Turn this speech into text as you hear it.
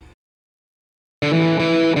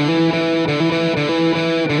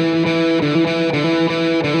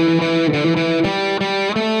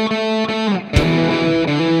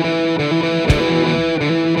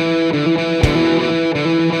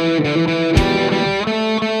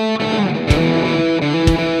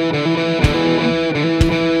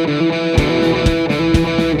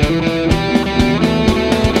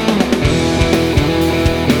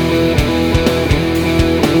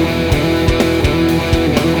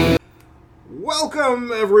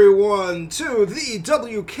Welcome, everyone, to the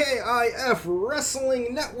WKIF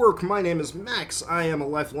Wrestling Network. My name is Max. I am a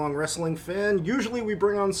lifelong wrestling fan. Usually we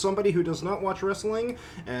bring on somebody who does not watch wrestling,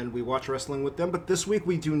 and we watch wrestling with them, but this week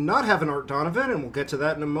we do not have an Art Donovan, and we'll get to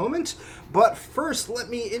that in a moment. But first, let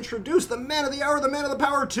me introduce the man of the hour, the man of the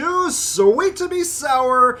power, too sweet to be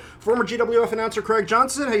sour, former GWF announcer Craig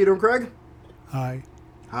Johnson. How you doing, Craig? Hi.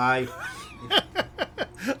 Hi.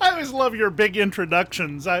 I always love your big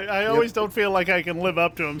introductions. I always don't feel like I can live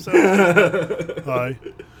up to them. So, hi.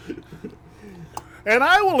 And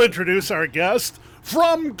I will introduce our guest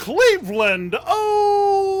from Cleveland,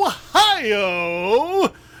 Ohio,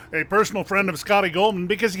 a personal friend of Scotty Goldman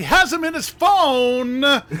because he has him in his phone.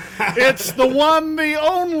 It's the one, the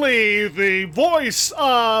only, the voice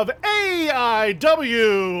of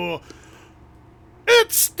AIW.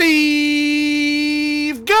 It's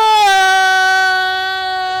Steve Guy!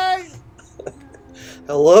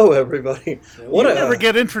 Hello, everybody. You never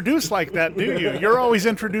get introduced like that, do you? You're always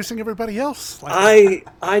introducing everybody else. I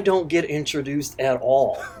don't get introduced at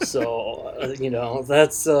all. So,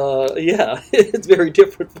 that's, it's very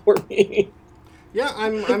different for me. Yeah,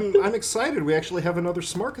 I'm excited. We actually have another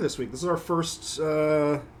Smark this week. This is our first,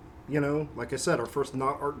 like I said, our first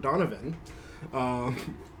not Art Donovan.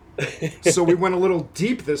 So we went a little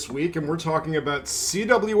deep this week, and we're talking about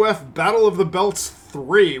CWF Battle of the Belts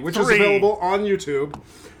 3, which is available on YouTube.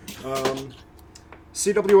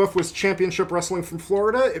 CWF was Championship Wrestling from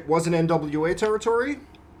Florida. It was in NWA territory.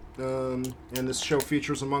 And this show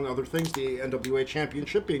features, among other things, the NWA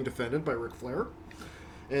Championship being defended by Ric Flair.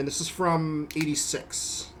 And this is from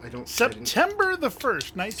 86. September the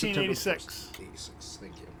 1st, 1986. 86,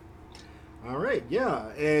 thank you. All right, yeah,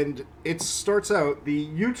 and it starts out, the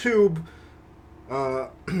YouTube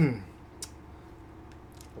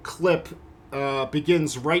clip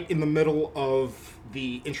begins right in the middle of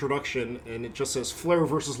the introduction, and it just says Flair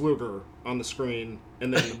versus Luger on the screen,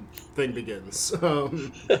 and then the thing begins.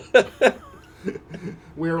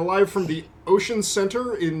 We are live from the Ocean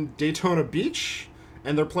Center in Daytona Beach,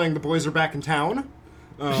 and they're playing The Boys Are Back in Town.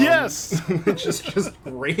 Yes! Which is just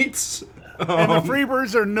great. And the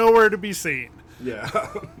Freebirds are nowhere to be seen. Yeah.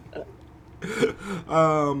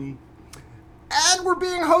 And we're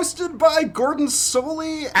being hosted by Gordon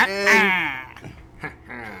Soley and...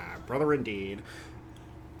 Brother indeed.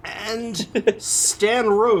 And Stan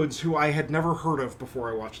Rhodes, who I had never heard of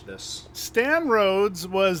before I watched this. Stan Rhodes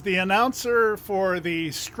was the announcer for the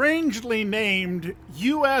strangely named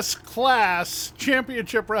U.S. Class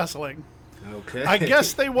Championship Wrestling. Okay. I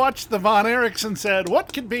guess they watched the Von Erichs and said,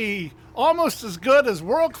 what could be almost as good as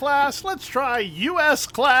world class? Let's try U.S.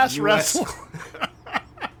 class wrestling.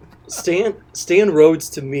 Stan Rhodes,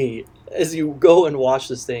 to me, as you go and watch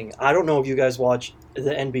this thing, I don't know if you guys watch the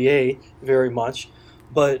NBA very much,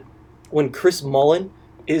 but when Chris Mullen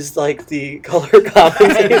is like the color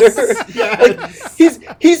commentator, Yes. like,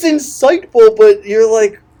 he's insightful, but you're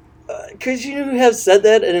like, could you have said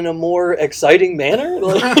that in a more exciting manner?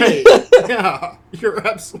 Right. Yeah, you're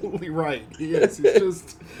absolutely right. He is. He's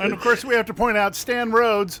just... And, of course, we have to point out Stan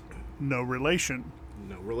Rhodes, no relation.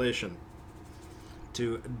 No relation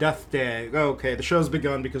to Death Day. Okay, the show's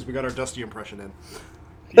begun because we got our Dusty impression in.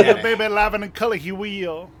 Yeah, baby, laughing and color he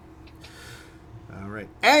will. All right.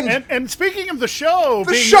 And speaking of the show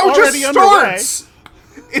the being show already just underway, starts!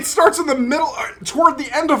 It starts in the middle, toward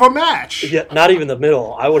the end of a match. Yeah, not even the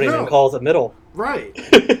middle. I wouldn't even call it the middle. Right.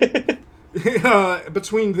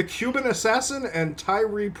 Between the Cuban Assassin and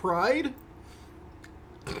Tyree Pride.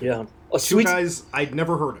 Yeah. Two guys I'd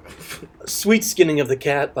never heard of. Sweet skinning of the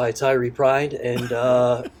cat by Tyree Pride, and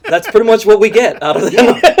that's pretty much what we get out of them.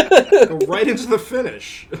 Yeah. Go right into the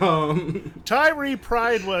finish. Tyree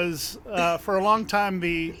Pride was, for a long time,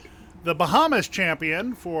 the Bahamas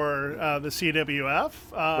champion for the CWF,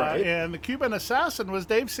 right. And the Cuban Assassin was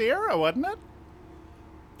Dave Sierra, wasn't it?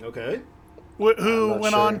 Okay. Who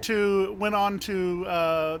went on to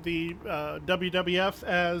the WWF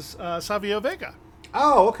as Savio Vega.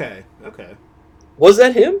 Oh, okay. Okay. Was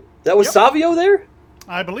that him? That was Savio there?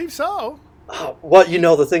 I believe so. Oh, well,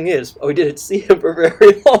 the thing is, we didn't see him for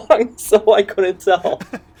very long, so I couldn't tell.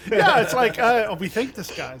 Yeah, it's like, we think this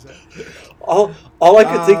guy's it. All I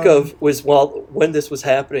could think of was, when this was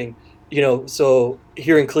happening, so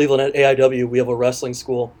here in Cleveland at AIW, we have a wrestling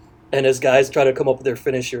school, and as guys try to come up with their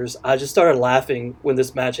finishers, I just started laughing when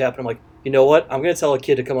this match happened. I'm like, you know what? I'm going to tell a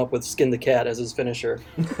kid to come up with Skin the Cat as his finisher.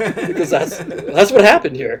 Because that's what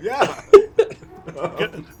happened here. Yeah.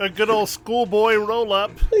 A good old schoolboy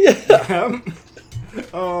roll-up. Yeah.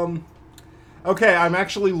 Okay, I'm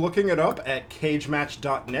actually looking it up at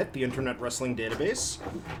cagematch.net, the internet wrestling database.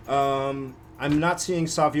 I'm not seeing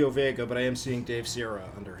Savio Vega, but I am seeing Dave Sierra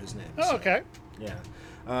under his name. Oh, okay. Yeah.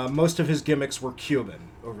 Most of his gimmicks were Cuban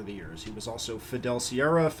over the years. He was also Fidel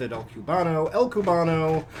Sierra, Fidel Cubano, El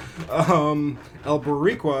Cubano, El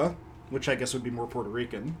Boricua, which I guess would be more Puerto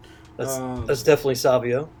Rican. That's definitely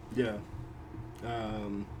Savio. Yeah.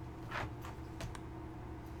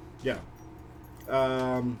 Yeah.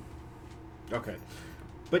 Okay.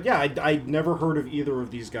 But yeah, I never heard of either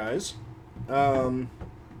of these guys.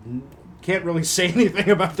 Can't really say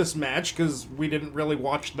anything about this match because we didn't really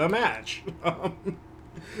watch the match.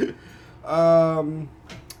 And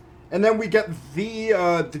then we get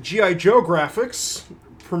the G.I. Joe graphics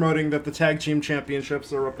promoting that the Tag Team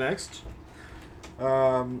Championships are up next.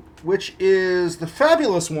 Which is the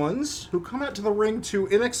Fabulous Ones, who come out to the ring to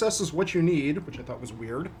In Excess Is What You Need, which I thought was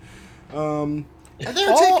weird. And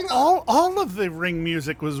they're all of the ring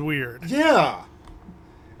music was weird. Yeah.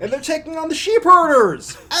 And they're taking on the Sheep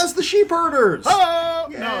Herders as the Sheep Herders. Oh!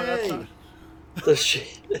 Yay. No, that's not.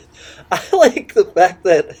 I like the fact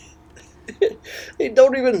that they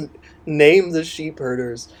don't even name the sheep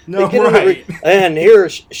herders. No, They get in the right. ring, and here,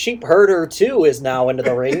 Sheep Herder 2 is now into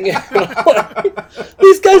the ring.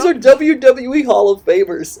 These guys are WWE Hall of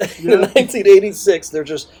Famers. Yeah. In 1986, they're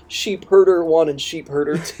just Sheep Herder 1 and Sheep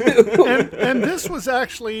Herder 2. And this was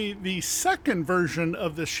actually the second version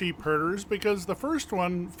of the Sheep Herders, because the first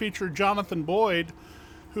one featured Jonathan Boyd,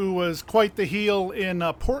 who was quite the heel in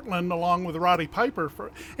Portland, along with Roddy Piper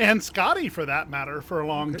and Scotty, for that matter, for a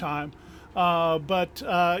long time.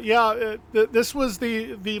 This was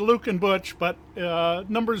the Luke and Butch, but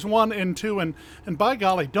numbers 1 and 2, and by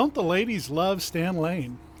golly, don't the ladies love Stan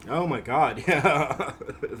Lane? Oh my god, yeah.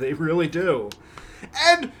 They really do.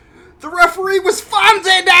 And the referee was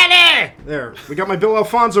Fonzie Daddy! There, we got my Bill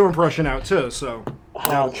Alfonso impression out too, so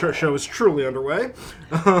now the show is truly underway.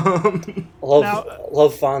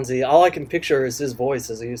 Love Fonzie. All I can picture is his voice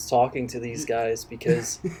as he's talking to these guys,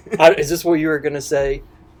 because is this what you were going to say,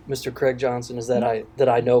 Mr. Craig Johnson? Is that I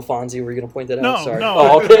know Fonzie? Were you going to point that out? Sorry. No.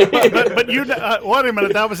 Oh, okay. but you, wait a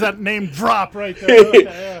minute, that was that name drop right there. Okay,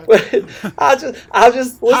 yeah. I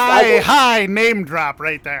just listen, Hi, name drop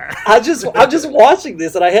right there. I'm just watching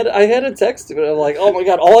this, and I had a text to it. I'm like, oh my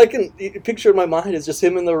god! All I can picture in my mind is just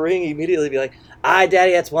him in the ring immediately be like, "All right,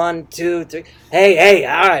 Daddy, that's 1, 2, 3. Hey,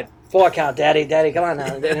 all right, 4 count, Daddy, come on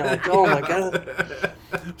now." And I'm like, oh my god.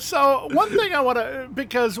 So one thing I want to,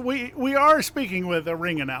 because we are speaking with a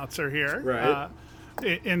ring announcer here, Right.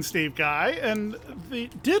 In Steve Guy, and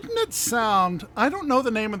didn't it sound? I don't know the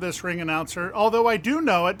name of this ring announcer, although I do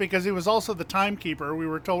know it because he was also the timekeeper. We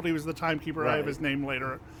were told he was the timekeeper. Right. I have his name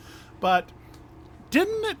later, but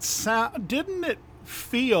didn't it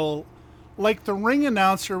feel like the ring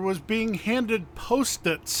announcer was being handed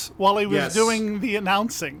Post-its while he was Yes. doing the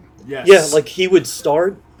announcing? Yes. Yeah, like he would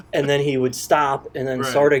start, and then he would stop, and then Right.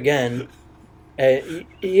 start again. And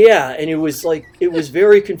it was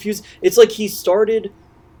very confusing. It's like he started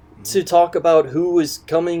to talk about who was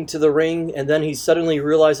coming to the ring, and then he suddenly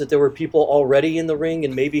realized that there were people already in the ring,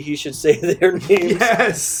 and maybe he should say their names.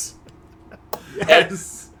 Yes.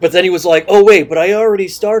 Yes. But then he was like, oh wait, but I already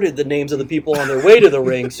started the names of the people on their way to the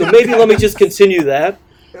ring, so maybe let me just continue that.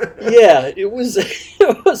 Yeah, it was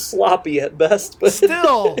sloppy at best, but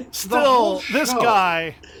Still, whole this show.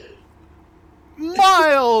 guy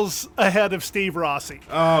miles ahead of Steve Rossi.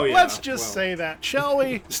 Oh yeah. Let's just say that, shall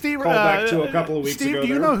we? Steve, Call back to a couple of weeks Steve, ago do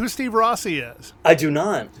you there. know who Steve Rossi is? I do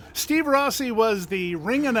not. Steve Rossi was the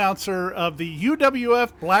ring announcer of the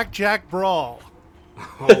UWF Blackjack Brawl.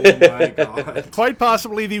 Oh my god. Quite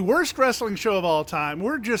possibly the worst wrestling show of all time.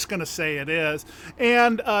 We're just going to say it is.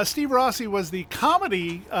 And Steve Rossi was the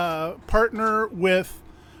comedy partner with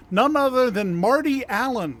none other than Marty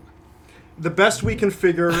Allen. The best we can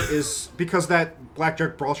figure is because that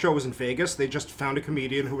Blackjack Brawl show was in Vegas, they just found a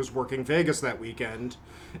comedian who was working Vegas that weekend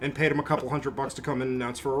and paid him a couple $100 to come and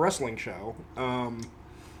announce for a wrestling show.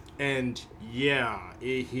 And yeah,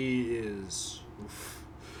 he is.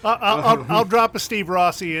 I'll drop a Steve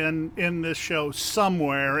Rossi in this show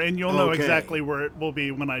somewhere, and you'll know Okay. exactly where it will be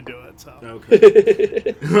when I do it. So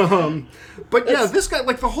Okay. But yeah, this guy,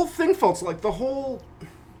 like, the whole thing felt like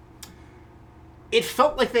it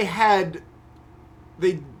felt like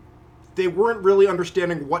they weren't really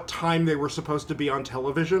understanding what time they were supposed to be on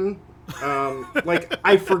television. Like,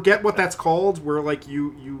 I forget what that's called, where, like,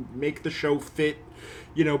 you make the show fit,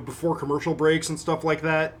 before commercial breaks and stuff like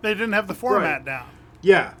that. they didn't have the format Right. down.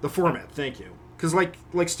 Yeah, the format, thank you. Because like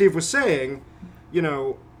Steve was saying,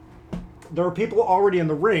 there are people already in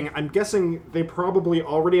the ring. I'm guessing they probably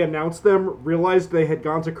already announced them, realized they had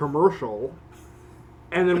gone to commercial,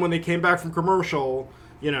 and then when they came back from commercial,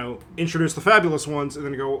 introduce the Fabulous Ones, and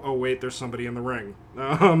then go, oh wait, there's somebody in the ring.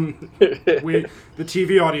 The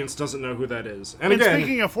TV audience doesn't know who that is. And again,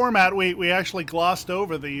 speaking of format, we actually glossed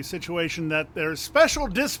over the situation that there's special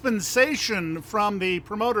dispensation from the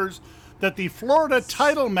promoters that the Florida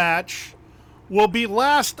title match will be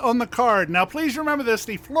last on the card. Now, please remember this: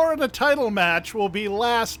 the Florida title match will be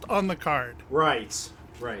last on the card. Right.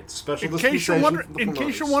 Special In case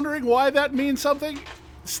you're wondering why that means something,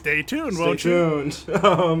 stay tuned, won't you? Stay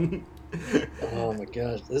tuned. Oh my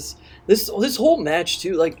gosh, this whole match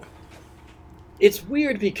too, like, it's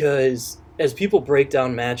weird because as people break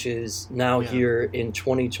down matches now here in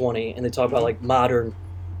 2020, and they talk about like modern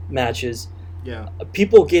matches,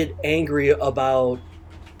 people get angry about.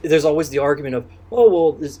 There's always the argument of, oh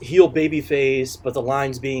well, this heel baby face, but the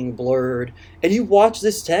lines being blurred, and you watch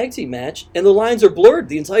this tag team match, and the lines are blurred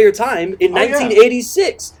the entire time in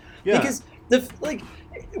 1986 because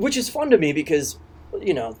which is fun to me because.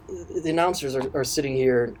 The announcers are sitting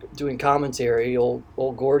here doing commentary. Old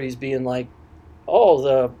Gordy's being like,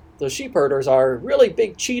 "Oh, the sheep herders are really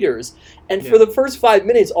big cheaters," and for the first 5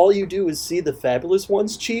 minutes, all you do is see the Fabulous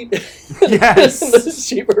Ones cheat. Yes, the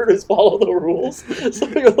sheep herders follow the rules. So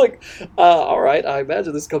you're like, "All right, I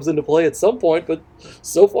imagine this comes into play at some point," but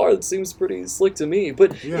so far it seems pretty slick to me.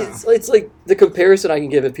 But it's like the comparison I can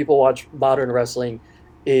give if people watch modern wrestling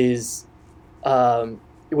is.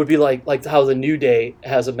 It would be like how the New Day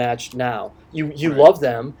has a match now. You love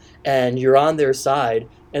them and you're on their side,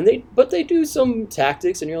 and they do some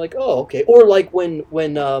tactics, and you're like, oh, okay. Or like when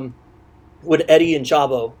Eddie and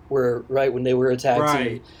Chavo were when they were a tag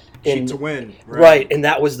team, cheat to win, right? And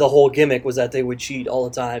that was the whole gimmick, was that they would cheat all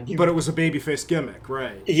the time. But it was a babyface gimmick,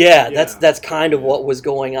 right? Yeah, that's kind of what was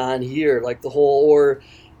going on here, like the whole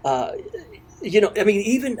I mean,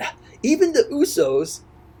 even the Usos.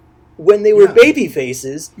 When they were baby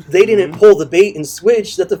faces, they didn't pull the bait and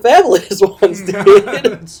switch that the Fabulous Ones did.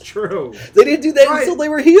 That's true. They didn't do that until they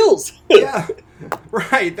were heels. Yeah,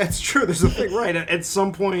 right. That's true. There's a thing, right? At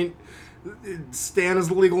some point, Stan is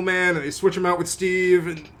the legal man, and they switch him out with Steve.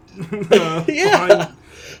 And, they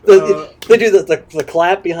do the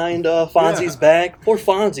clap behind Fonzie's back. Poor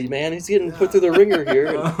Fonzie, man. He's getting put through the ringer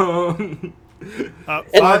here.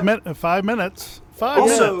 5 minutes.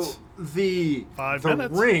 Also, the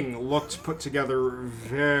ring looked put together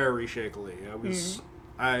very shakily.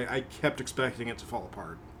 I kept expecting it to fall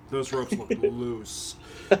apart. Those ropes looked loose.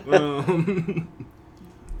 The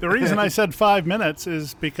reason I said 5 minutes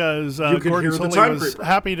is because Gordon Solie was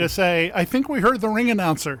happy to say, I think we heard the ring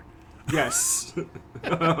announcer. Yes.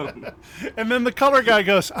 And then the color guy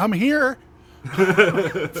goes, I'm here.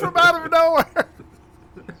 From out of nowhere.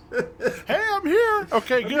 Hey, I'm here.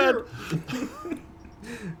 Okay, good.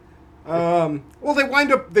 Well,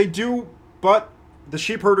 but the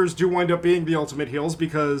sheep herders do wind up being the ultimate heels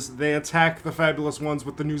because they attack the Fabulous Ones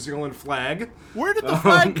with the New Zealand flag. Where did the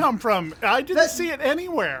flag come from? I didn't see it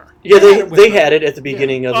anywhere. Yeah, they had it at the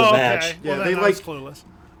beginning of the match. Okay. Well, they clueless.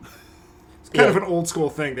 It's kind of an old school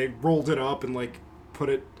thing. They rolled it up and put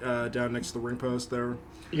it down next to the ring post there.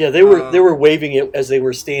 Yeah, they were waving it as they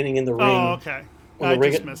were standing in the ring. Oh, okay. I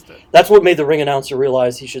just missed it. That's what made the ring announcer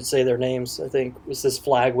realize he should say their names, I think, was this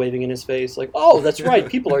flag waving in his face. Like, oh, that's right,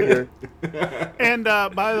 people are here. And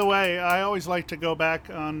by the way, I always like to go back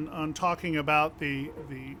on talking about the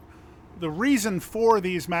reason for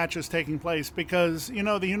these matches taking place, because,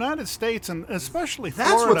 the United States, and especially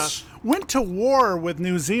Florida, went to war with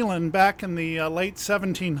New Zealand back in the late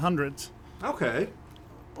 1700s. Okay.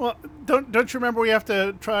 Well, don't you remember we have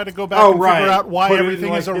to try to go back and figure out why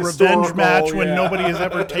everything is a revenge match when nobody has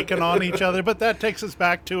ever taken on each other? But that takes us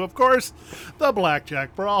back to, of course, the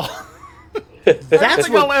Blackjack Brawl. I don't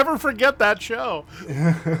think I'll ever forget that show.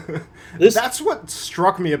 That's what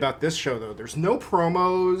struck me about this show, though. There's no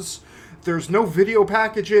promos. There's no video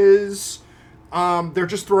packages. They're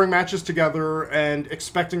just throwing matches together and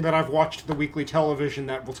expecting that I've watched the weekly television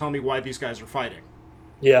that will tell me why these guys are fighting.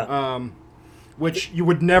 Yeah. Which you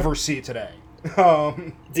would never see today.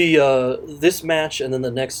 This match and then the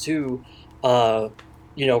next two,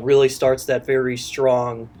 really starts that very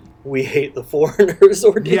strong "we hate the foreigners"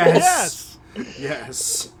 ordeal. Yes.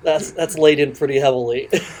 That's laid in pretty heavily.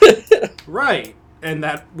 Right, and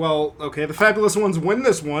the Fabulous Ones win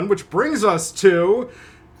this one, which brings us to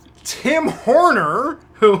Tim Horner,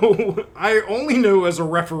 who I only knew as a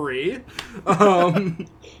referee.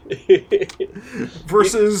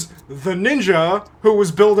 Versus the Ninja, who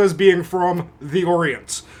was billed as being from the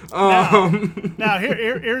Orient. Now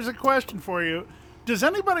here's a question for you. Does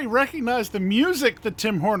anybody recognize the music that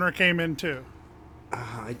Tim Horner came into?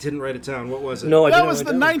 I didn't write it down. What was it? No, I didn't. That was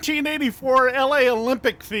the 1984 LA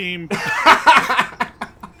Olympic theme.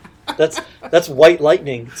 That's White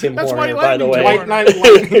Lightning, Tim That's Horner, White by the Lightning, way. White Knight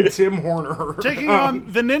Lightning Tim Horner. Taking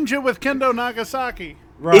on the ninja with Kendo Nagasaki.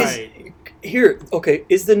 Right.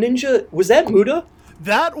 Is the ninja, was that Muda?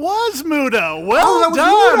 That was Muda. Well that was done.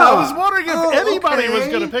 Muda. I was wondering if anybody was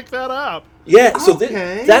okay. going to pick that up. Yeah, so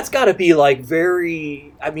Okay. that's got to be like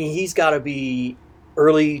he's got to be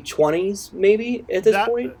early 20s maybe at this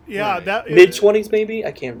point. Yeah, Right. that Mid 20s maybe?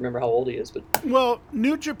 I can't remember how old he is, but Well,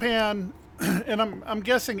 New Japan, and I'm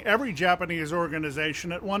guessing every Japanese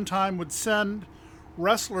organization at one time would send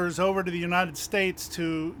wrestlers over to the United States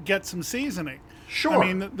to get some seasoning. Sure.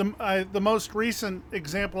 I mean, the most recent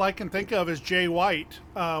example I can think of is Jay White.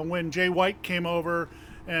 When Jay White came over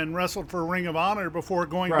and wrestled for Ring of Honor before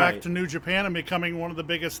going Right. back to New Japan and becoming one of the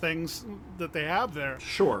biggest things that they have there.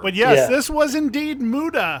 Sure. But yes, Yeah. this was indeed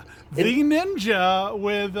Muda, the ninja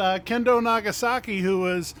with Kendo Nagasaki, who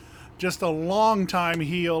was just a long-time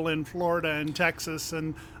heel in Florida and Texas,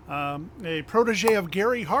 and a protege of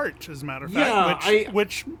Gary Hart, as a matter of fact, Yeah,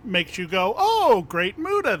 which makes you go, oh, great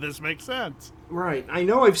Muda, this makes sense. Right. I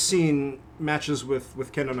know I've seen matches with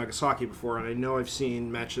Kendo Nagasaki before, and I know I've seen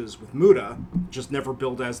matches with Muda, just never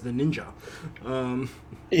billed as the ninja.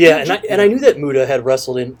 yeah, and I knew that Muda had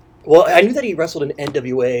wrestled in. Well, I knew that he wrestled in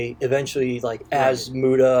NWA eventually, like as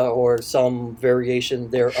Muda or some variation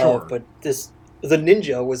thereof. Sure. But the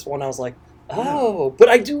ninja was one I was like, oh. But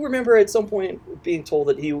I do remember at some point being told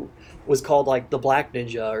that he was called like the Black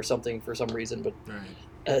Ninja or something for some reason. But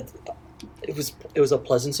Right. it was a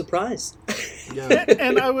pleasant surprise. Yeah.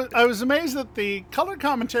 And I was amazed that the color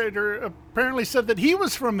commentator apparently said that he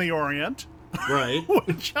was from the Orient. Right.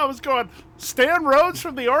 Which I was going, Stan Rhodes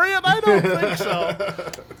from the Orient? I don't think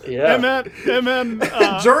so. Yeah. And then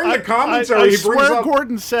During the commentary, I he brings swear up-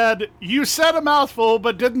 Gordon said, "You said a mouthful,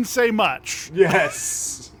 but didn't say much."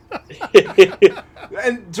 Yes.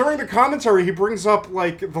 And during the commentary, he brings up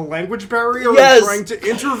like the language barrier Yes. and trying to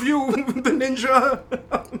interview the ninja.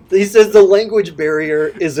 He says the language barrier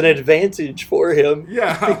is an advantage for him.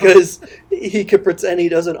 Yeah. Because he can pretend he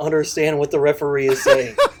doesn't understand what the referee is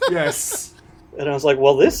saying. Yes. And I was like,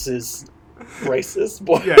 well, this is racist.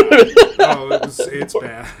 Boy. Yeah. Oh, it's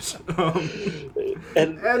bad.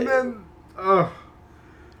 And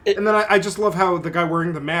And then, I just love how the guy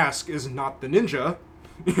wearing the mask is not the ninja.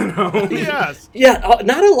 You know. Yes. yeah,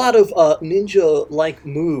 not a lot of ninja-like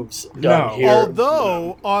moves done No. here.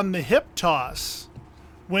 Although on the hip toss,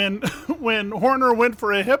 when Horner went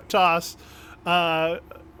for a hip toss,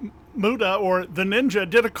 Muda or the ninja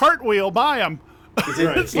did a cartwheel by him.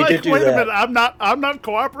 It's He like, did do wait a that. minute, I'm not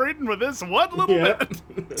cooperating with this one little Yeah.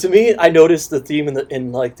 bit. To me, I noticed the theme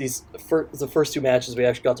in like the first two matches we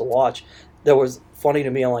actually got to watch. That was funny to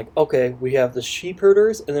me. I'm like, okay, we have the sheep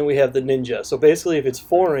herders and then we have the ninja. So basically, if it's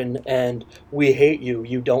foreign and we hate you,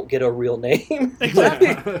 you don't get a real name.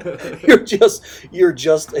 Exactly. You're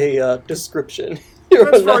just a description. You're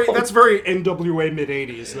a noun. That's very NWA mid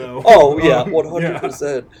 '80s though. Oh yeah,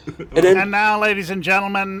 100%. And then And now, ladies and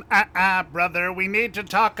gentlemen, brother, we need to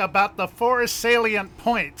talk about the 4 salient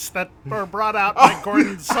points that were brought out by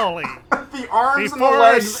Gordon Sully. The arms and the Before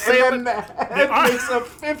legs, Salem- and then the head makes a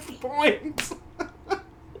 5th point.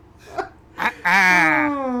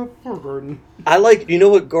 Oh, poor Gordon. I like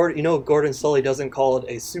what Gordon Sully doesn't call it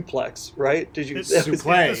a suplex, right? Did you? It's that was-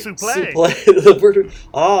 suplex. The suplex. Suplex.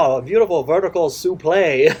 The a beautiful vertical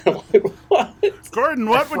suplex. I'm like, what? Gordon,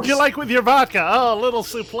 what would you like with your vodka? Oh, a little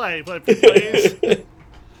souffle, please.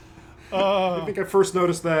 I think I first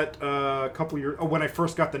noticed that a couple years when I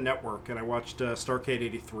first got the network and I watched Starrcade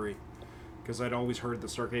 '83 because I'd always heard that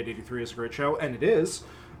Starrcade '83 is a great show, and it is.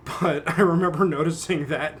 But I remember noticing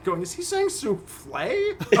that, going, "Is he saying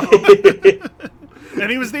souffle?" And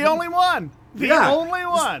he was the only one. The Yeah. only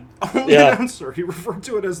one. Only Yeah. announcer. He referred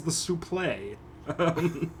to it as the souffle.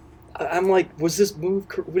 I'm like, was this move?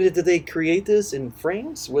 Did they create this in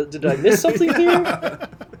France? Did I miss something here?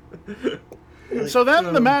 So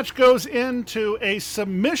then the match goes into a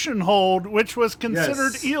submission hold, which was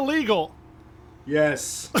considered Yes. illegal.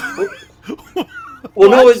 Yes.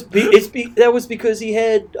 Well, no, that was because he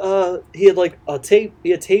had like a tape,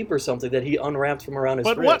 tape or something that he unwrapped from around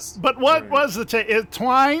his wrist. What was the tape?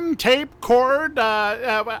 Twine, tape, cord?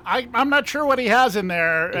 I'm not sure what he has in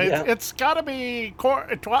there. Yeah. It's got to be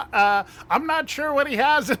cord. I'm not sure what he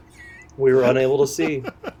has. We were unable to see.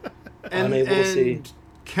 Unable to see. And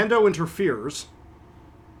Kendo interferes.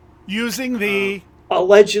 Using the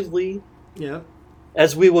Allegedly, Yeah.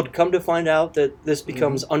 as we would come to find out that this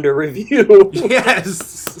becomes under review.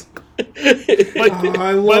 Yes. but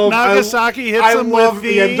Nagasaki hits I him love with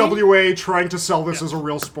the NWA trying to sell this as a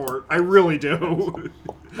real sport. I really do.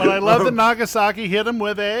 But I love that Nagasaki hit him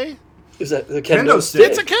with a Is that the Kendo kendo stick.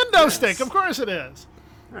 It's a kendo stick. Of course it is.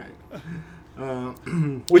 Right.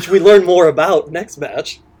 Which we learn more about next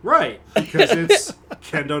match. Right, because it's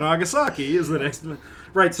Kendo Nagasaki is the next.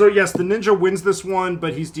 Right, so yes, the Ninja wins this one,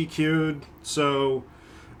 but he's DQ'd, so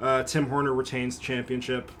Tim Horner retains the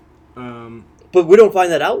championship. But we don't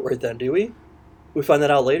find that out right then, do we? We find that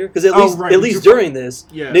out later? Because at least during this,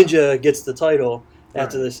 yeah. Ninja gets the title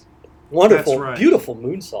after this wonderful, That's right. beautiful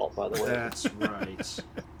moonsault, by the way. That's right.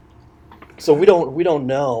 So we don't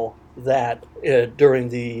know that during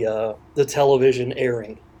the television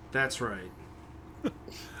airing. That's right.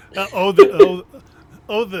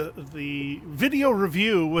 The video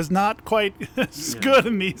review was not quite as good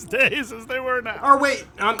in these days as they were now. Oh wait,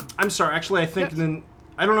 I'm sorry. Actually, I think then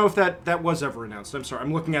I don't know if that was ever announced. I'm sorry.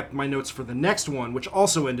 I'm looking at my notes for the next one, which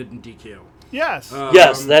also ended in DQ. Yes.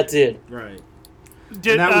 Yes, that did. Right.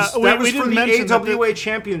 Did, And that was we for didn't the mention that AWA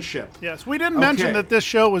Championship. yes, we didn't mention Okay. that this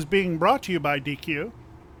show was being brought to you by DQ.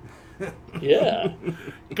 Yeah.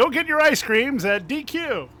 Go get your ice creams at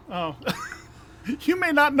DQ. Oh. You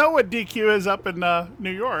may not know what DQ is up in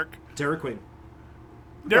New York. Dairy Queen.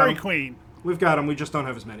 Dairy Yeah. Queen. We've got them. We just don't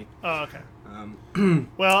have as many. Oh, okay.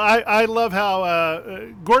 Well, I love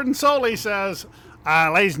how Gordon Soley says,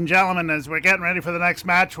 ladies and gentlemen, as we're getting ready for the next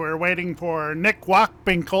match, we're waiting for Nick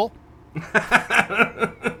Wackbinkle.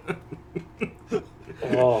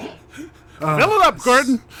 Oh. Fill it up,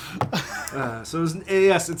 Gordon. So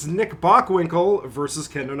it's Nick Bockwinkel versus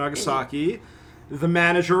Kendo Nagasaki. The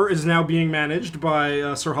manager is now being managed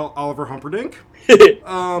by Sir Oliver Humperdinck.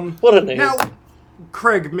 What a name. Now,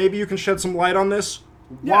 Craig, maybe you can shed some light on this.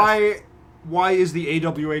 Yes. Why is the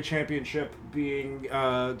AWA Championship being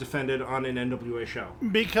defended on an NWA show?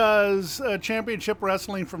 Because Championship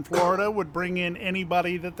Wrestling from Florida would bring in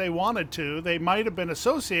anybody that they wanted to. They might have been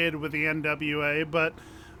associated with the NWA, but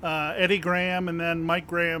Eddie Graham and then Mike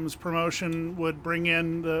Graham's promotion would bring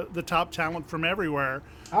in the top talent from everywhere.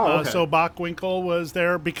 Oh, okay. So Bockwinkel was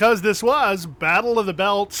there because this was Battle of the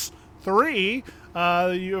Belts 3.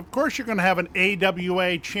 Of course, you're going to have an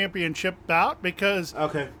AWA Championship bout because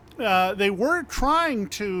Okay. they were trying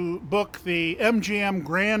to book the MGM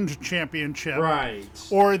Grand Championship. Right.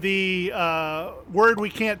 Or the word we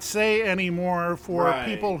can't say anymore for Right.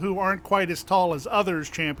 people who aren't quite as tall as others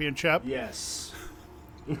championship. Yes.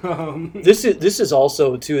 This is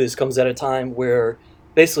also too. This comes at a time where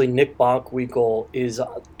basically Nick Bockwinkel is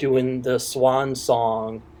doing the Swan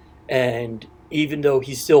Song, and even though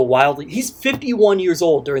he's 51 years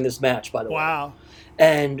old during this match, by the way. Wow.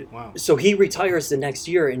 And Wow. so he retires the next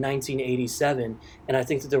year in 1987, and I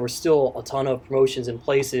think that there were still a ton of promotions and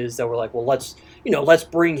places that were like, well, let's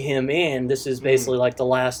bring him in. This is basically like the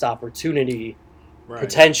last opportunity Right.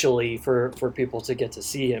 potentially for people to get to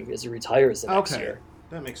see him because he retires the next Okay. year.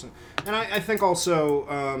 That makes sense. And I think also,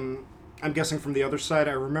 I'm guessing from the other side,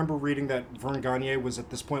 I remember reading that Vern Gagne was at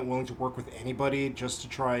this point willing to work with anybody just to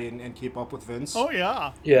try and keep up with Vince. Oh,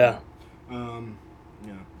 yeah. Yeah.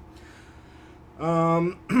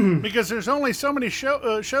 Because there's only so many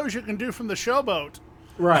shows you can do from the showboat.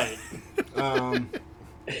 Right.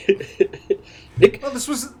 Nick, Well, this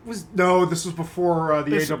was before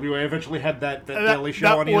the This- AWA eventually had that daily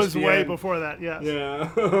show on That ESPN. was way before that, yes. Yeah.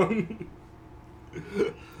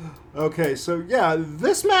 Okay, so yeah,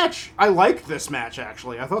 this match, I like this match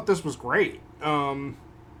actually. I thought this was great.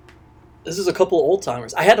 this is a couple of old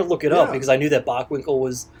timers. I had to look it up Yeah. because I knew that Bockwinkel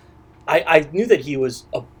was. I knew that he was,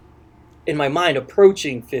 in my mind,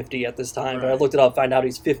 approaching 50 at this time, but I Right. looked it up, find out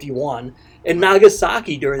he's 51. And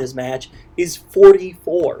Nagasaki during this match is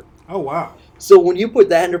 44. Oh wow. So when you put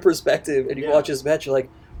that into perspective and you Yeah. watch this match, you're like,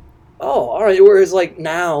 oh, all right. Whereas like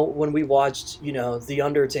now when we watched, The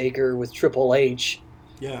Undertaker with Triple H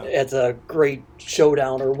Yeah. at the Great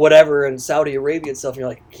Showdown or whatever in Saudi Arabia and stuff, and you're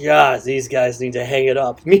like, God, these guys need to hang it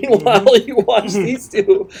up. Meanwhile, you watch these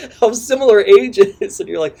two of similar ages, and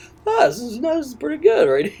you're like, this is pretty good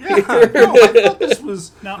right here. Yeah, no, I thought this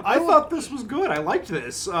was. Now, I thought this was good. I liked this.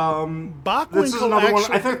 This is Bockwinkel another one.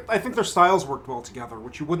 actually, I think their styles worked well together,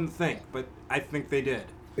 which you wouldn't think, but I think they did.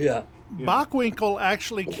 Yeah. Bockwinkel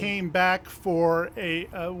actually came back for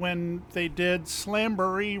when they did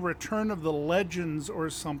Slamboree Return of the Legends or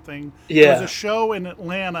something. It Yeah. was a show in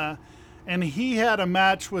Atlanta, and he had a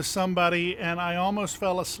match with somebody, and I almost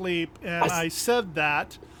fell asleep, and I said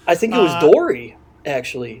that. I think it was Dory,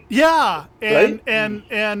 actually. Yeah, Right?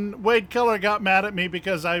 and Wade Keller got mad at me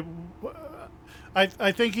because I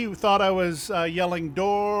think he thought I was yelling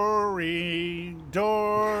Dory.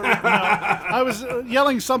 No, I was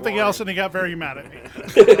yelling something else, and he got very mad at me.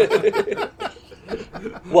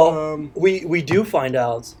 Well, we do find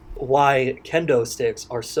out why kendo sticks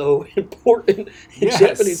are so important in Yes.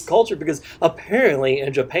 Japanese culture, because apparently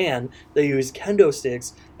in Japan they use kendo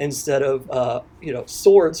sticks instead of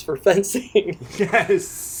swords for fencing.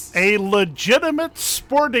 Yes. A legitimate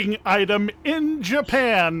sporting item in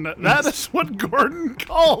Japan. That is what Gordon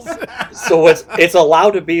calls it. So it's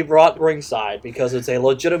allowed to be brought ringside because it's a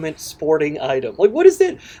legitimate sporting item. Like, what is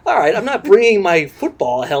it? All right, I'm not bringing my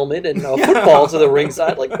football helmet and football to the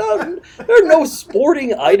ringside. Like, no, there are no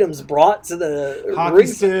sporting items brought to the Hockey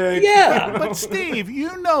ringside. stick. Yeah. But Steve,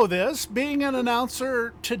 you know this, being an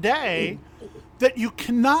announcer today, that you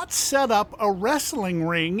cannot set up a wrestling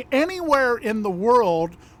ring anywhere in the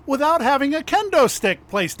world without having a kendo stick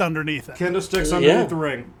placed underneath it. Kendo sticks underneath Yeah. the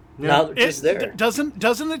ring. Yeah. Now they're just there. Doesn't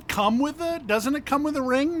it come with a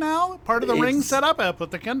ring now? Part of the ring It's- setup, I put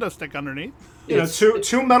the kendo stick underneath. You know, It's-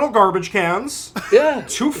 two metal garbage cans, Yeah.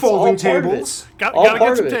 two it's folding all part of it. tables. All Gotta part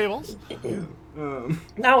get some of it. tables.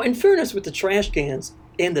 Now, in fairness with the trash cans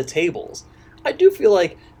and the tables, I do feel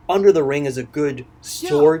like under the ring is a good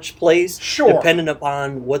storage place, Sure. depending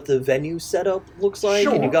upon what the venue setup looks like,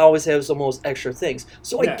 and you Sure. can always have some of those extra things.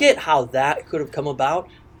 So Yeah. I get how that could have come about,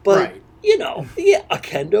 but Right. a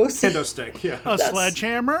kendo stick. Kendo stick, yeah. A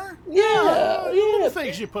sledgehammer? Yeah, Little yeah.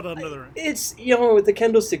 things you put under the ring. It's the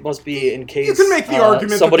kendo stick must be in case You can make the argument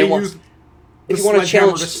that somebody they wants. use If the you want to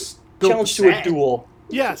sledgehammer challenge to to a sand. duel.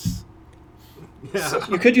 Yes. Yeah.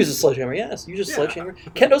 You could use a sledgehammer, yes. Use a Yeah. sledgehammer.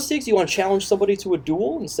 Kendo sticks, you want to challenge somebody to a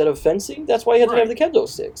duel instead of fencing? That's why you have to have the kendo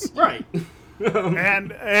sticks. Right.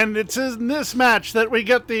 And it's in this match that we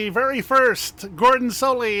get the very first Gordon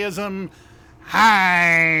Solie-ism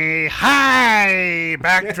high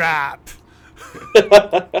backdrop.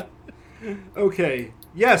 Okay.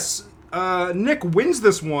 Yes, Nick wins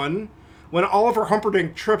this one when Oliver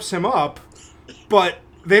Humperdinck trips him up, but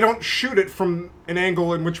they don't shoot it from an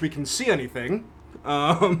angle in which we can see anything.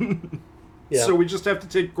 Yeah. So we just have to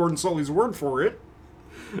take Gordon Solie's word for it.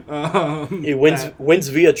 He wins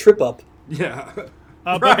via trip up. Yeah.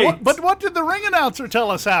 But what did the ring announcer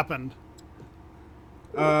tell us happened?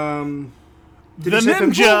 Did The he say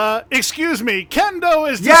ninja, excuse me, kendo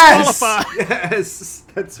is Yes! disqualified. Yes,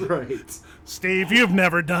 that's right. Steve, you've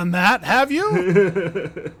never done that, have you?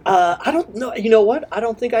 I don't know. You know what? I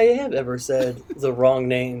don't think I have ever said the wrong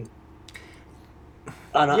name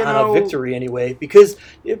on a victory anyway. Because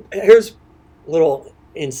here's little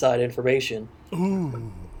inside information.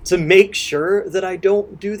 Ooh. To make sure that I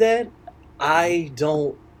don't do that, I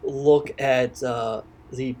don't look at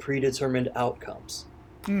the predetermined outcomes.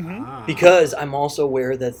 Mm-hmm. Because I'm also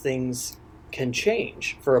aware that things can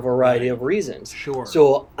change for a variety of reasons. Sure.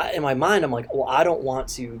 So in my mind, I'm like, well, I don't want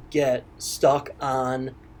to get stuck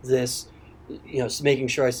on this, making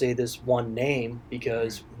sure I say this one name,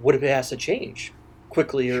 because what if it has to change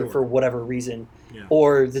quickly or Sure. for whatever reason? Yeah.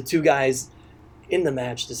 Or the two guys in the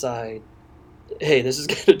match decide, hey, this is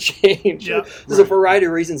going to change. Yeah. There's a variety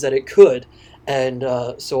of reasons that it could. And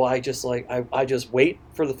so I just I just wait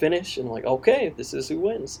for the finish and okay, this is who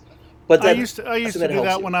wins. But I used to do helps that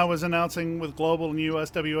you. when I was announcing with Global and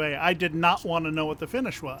USWA. I did not want to know what the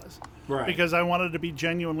finish was. Right. Because I wanted to be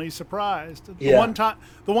genuinely surprised. Yeah.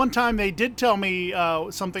 The one time they did tell me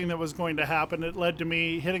something that was going to happen, it led to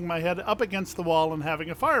me hitting my head up against the wall and having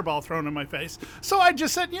a fireball thrown in my face. So I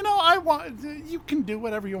just said, you can do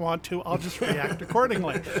whatever you want to. I'll just react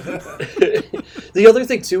accordingly. The other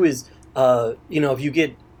thing too is, if you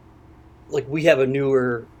get, we have a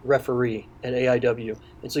newer referee at AIW,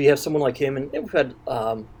 and so you have someone like him, and we've had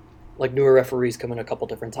newer referees come in a couple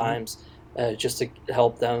different times, just to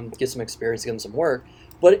help them get some experience, get them some work.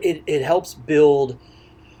 But it helps build.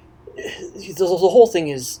 The whole thing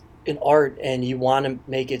is an art, and you want to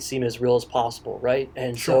make it seem as real as possible, right?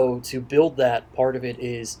 And Sure. so to build that, part of it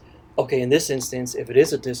is, okay, in this instance, if it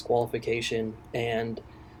is a disqualification, and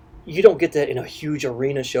you don't get that in a huge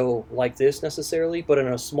arena show like this necessarily, but in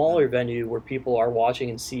a smaller venue where people are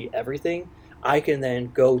watching and see everything, I can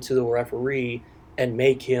then go to the referee and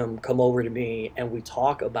make him come over to me and we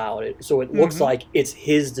talk about it. So it looks like it's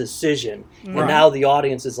his decision. And Right. now the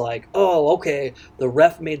audience is like, oh, okay, the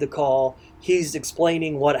ref made the call. He's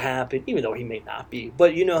explaining what happened, even though he may not be.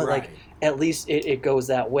 But, Right. at least it goes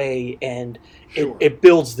that way, and Sure. it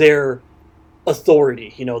builds their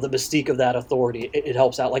authority, the mystique of that authority. It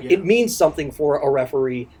helps out. Yeah. It means something for a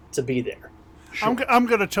referee to be there. I'm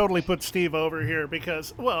going to totally put Steve over here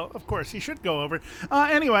because, well, of course, he should go over.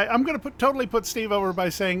 Anyway, I'm going to totally put Steve over by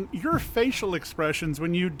saying your facial expressions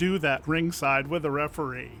when you do that ringside with a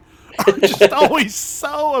referee are just always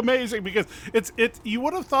so amazing because it's you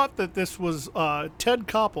would have thought that this was Ted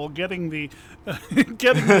Koppel getting the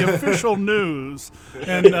getting the official news,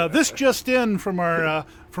 and this just in from our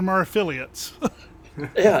affiliates.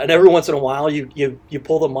 Yeah, and every once in a while you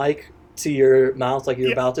pull the mic to your mouth like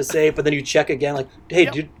you're about to say it, but then you check again like,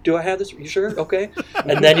 hey, do I have this? You sure? Okay.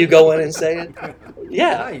 And then you go in and say it.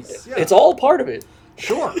 Yeah, Nice. Yeah. It's all part of it.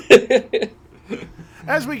 Sure.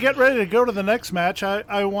 As we get ready to go to the next match,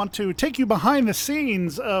 I want to take you behind the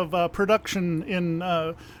scenes of production in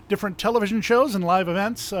different television shows and live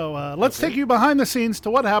events. So let's take you behind the scenes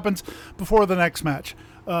to what happens before the next match.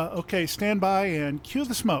 Okay, stand by and cue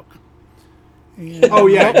the smoke. And Oh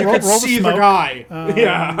yeah, you roll could see the smoke. guy.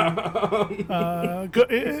 A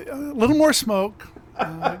little more smoke.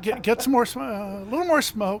 Get some more a little more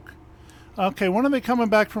smoke. Okay, when are they coming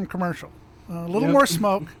back from commercial? A little more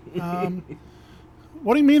smoke.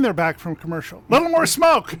 What do you mean they're back from commercial? Little more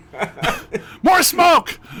smoke. More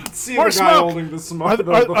smoke. See More the guy smoke. holding the smoke.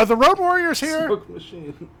 Are the Road Warriors here? smoke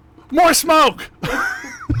machine. More smoke.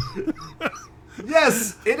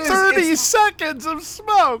 Yes, it is. 30 seconds of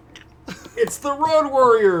smoke. It's the Road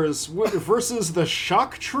Warriors versus the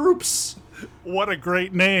Shock Troops. What a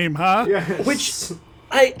great name, huh? Yes. Which,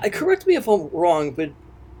 I correct me if I'm wrong, but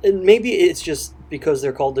and maybe it's just because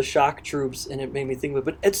they're called the Shock Troops, and it made me think of it.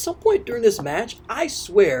 But at some point during this match, I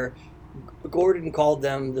swear, Gordon called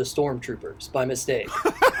them the Stormtroopers by mistake.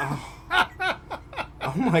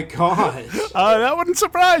 Oh my god. That wouldn't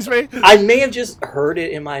surprise me. I may have just heard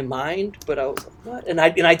it in my mind, but I was like, what? And I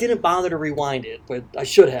didn't bother to rewind it, but I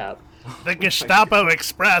should have. The Gestapo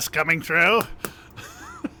Express coming through.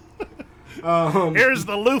 Here's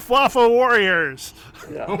the Luftwaffe Warriors.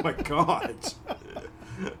 Yeah. Oh my god.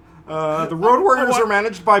 The Road Warriors are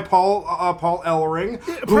managed by Paul Ellering,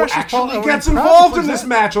 who Precious Paul actually Ellering, gets proud to involved in this present-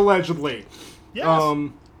 match, allegedly. Yes.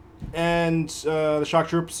 And the Shock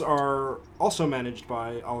Troops are also managed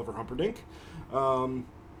by Oliver Humperdinck.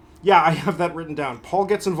 Yeah, I have that written down. Paul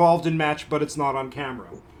gets involved in match, but it's not on camera.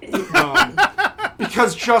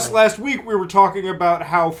 Because just last week we were talking about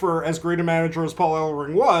how, for as great a manager as Paul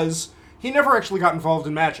Ellering was, he never actually got involved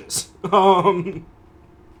in matches.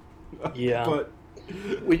 Yeah. But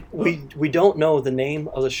We don't know the name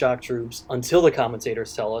of the Shock Troops until the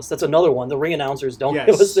commentators tell us. That's another one. The ring announcers don't Yes.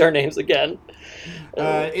 give us their names again.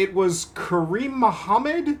 it was Kareem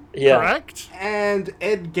Muhammad Yeah. Correct? and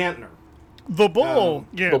Ed Gantner. The Bull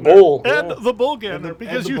Gantner. The Bull, Ed yeah. the Bull Gantner. Ed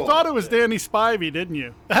Because the you Bull. thought it was Danny Spivey, didn't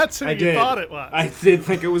you? That's who I you did. thought it was. I did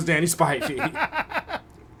think it was Danny Spivey.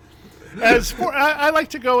 As for, I like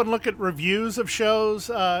to go and look at reviews of shows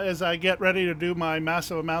as I get ready to do my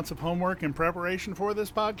massive amounts of homework in preparation for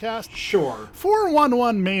this podcast. Sure.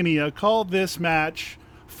 411 Mania called this match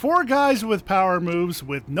four guys with power moves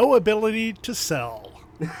with no ability to sell.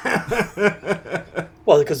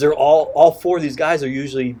 Well, because they're all four of these guys are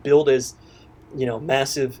usually billed as,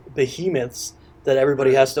 massive behemoths that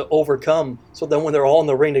everybody has to overcome. So then when they're all in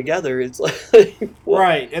the ring together, it's like, well,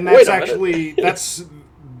 Right, and wait that's a minute. actually that's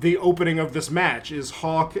the opening of this match is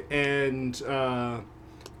Hawk and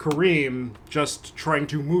Kareem just trying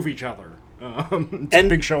to move each other. It's a And-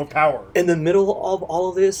 big show of power. In the middle of all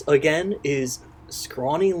of this, again, is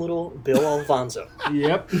scrawny little Bill Alfonso.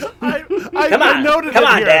 Yep. I on, noted come it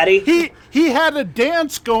on, here. Daddy. He had a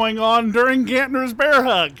dance going on during Gantner's bear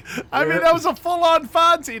hug. I mean, Yep. that was a full-on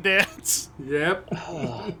Fonzie dance. Yep.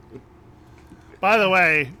 By the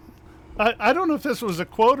way, I don't know if this was a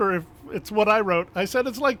quote or if it's what I wrote. I said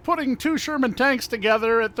it's like putting two Sherman tanks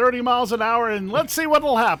together at 30 miles an hour and let's see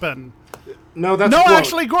what'll happen. No, that's No, a quote.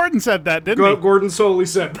 actually, Gordon said that, didn't he? Gordon solely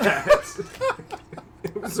said that.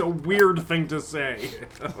 It was a weird thing to say.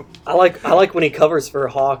 I like when he covers for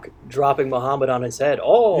Hawk dropping Muhammad on his head.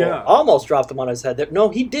 Oh, Yeah. almost dropped him on his head. There. No,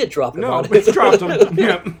 he did drop him No, on but his he dropped him.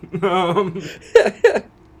 Yep.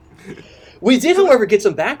 We did, however, get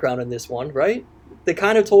some background in this one, right? They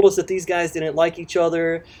kind of told us that these guys didn't like each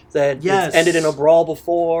other, that Yes. it's ended in a brawl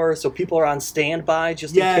before, so people are on standby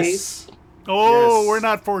just in case. Yes. Oh, Yes. we're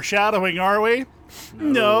not foreshadowing, are we?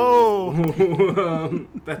 No.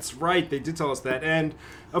 That's right. They did tell us that, and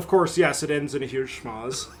of course, yes, it ends in a huge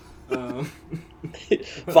schmoz.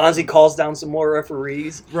 Fonzie calls down some more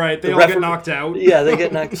referees. Right. They The all refer- get knocked out. Yeah, they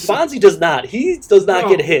get knocked. Fonzie does not. He does not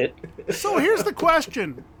No. get hit. So here's the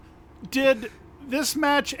question. Did this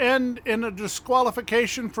match end in a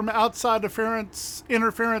disqualification from outside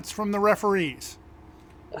interference from the referees?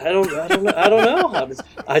 I don't know.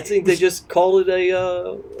 I think they just called it They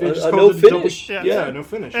a just no called it a double- finish. Yeah, no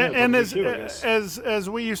finish. Yeah, And double DQ, I guess. as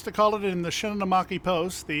we used to call it in the Shinonamaki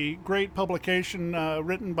Post, the great publication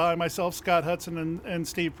written by myself, Scott Hudson, and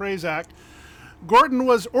Steve Prazak, Gordon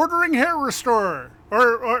was ordering hair restorer,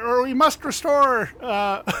 or we must restore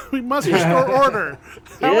order.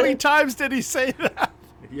 How many times did he say that?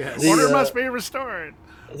 Yes. Order must be restored.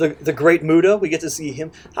 The great Muda, we get to see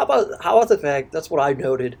him. How about the fact, that's what I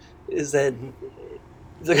noted, is that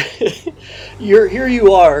here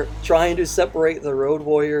you are trying to separate the Road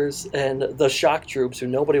Warriors and the Shock Troops, who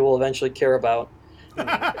nobody will eventually care about.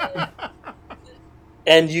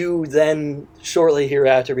 And you then shortly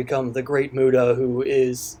hereafter become the great Muda, who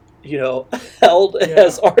is, held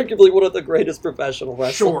as arguably one of the greatest professional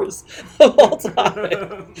wrestlers of all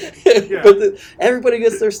time. But everybody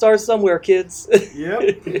gets their stars somewhere, kids.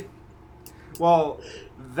 Yep. Well,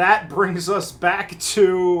 that brings us back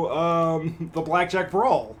to the Blackjack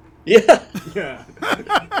Brawl. Yeah. Yeah.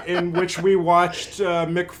 In which we watched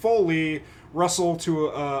Mick Foley wrestle to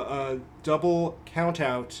a double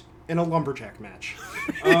countout in a lumberjack match.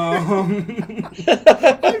 I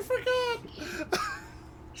forgot.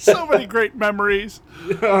 So many great memories.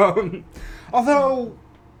 Although,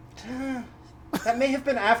 that may have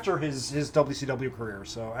been after his WCW career,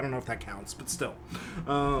 so I don't know if that counts, but still.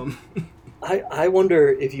 I wonder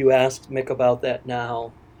if you asked Mick about that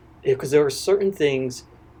now, because there are certain things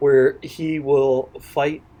where he will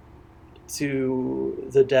fight to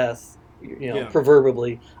the death,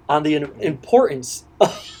 proverbially, on the importance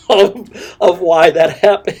of why that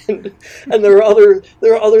happened. And there are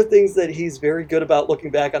other things that he's very good about looking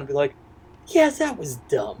back on and be like, yes, that was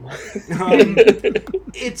dumb.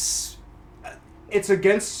 It's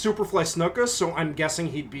against Superfly Snuka, so I'm guessing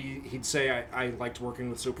he'd say I liked working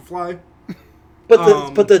with Superfly.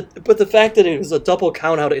 But the fact that it was a double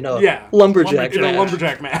count out in a lumberjack match. In a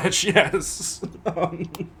lumberjack match, yes.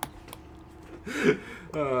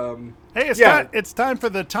 Hey, it's time for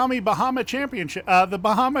the Tommy Bahama Championship. The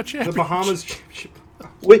Bahama Championship. The Bahamas Championship.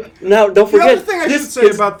 Wait, now don't forget. The other thing I should say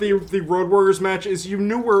about the Road Warriors match is you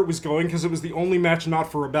knew where it was going because it was the only match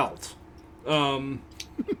not for a belt.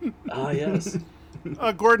 Yes.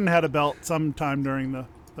 Gordon had a belt sometime during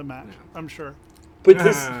the match, I'm sure. But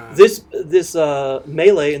this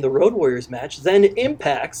melee in the Road Warriors match then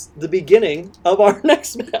impacts the beginning of our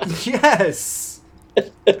next match. Yes.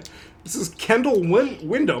 This is Kendall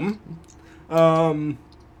Windham.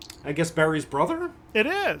 I guess Barry's brother? It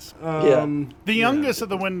is. The youngest of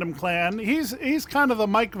the Windham clan. He's kind of the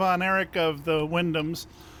Mike Von Erich of the Windhams.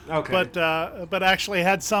 Okay. But actually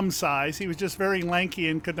had some size. He was just very lanky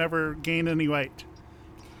and could never gain any weight.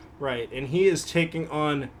 Right, and he is taking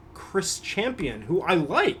on Chris Champion, who I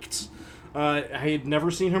liked. I had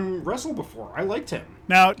never seen him wrestle before. I liked him.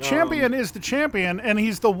 Now, Champion is the champion, and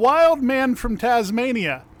he's the wild man from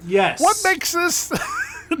Tasmania. Yes. What makes this?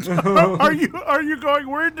 Are you going?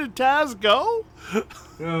 Where did Taz go?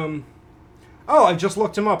 I just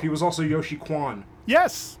looked him up. He was also Yoshi Kwan.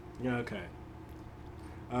 Yes. Yeah. Okay.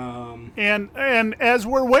 And as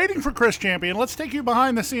we're waiting for Chris Champion, let's take you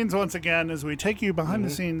behind the scenes once again as we take you behind the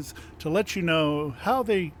scenes to let you know how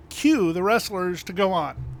they cue the wrestlers to go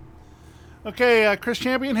on. Okay, Chris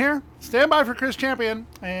Champion here. Stand by for Chris Champion.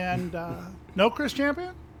 And no Chris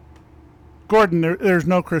Champion? Gordon, there's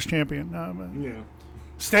no Chris Champion. Yeah.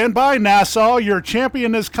 Stand by, Nassau. Your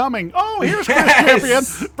champion is coming. Oh, here's Chris Champion.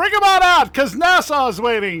 Bring him on out, because Nassau's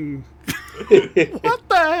waiting. What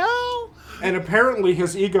the hell? And apparently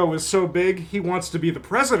his ego is so big, he wants to be the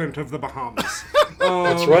president of the Bahamas.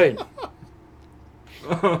 That's right.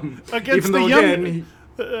 Against even though, again,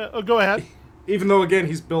 go ahead. Even though, again,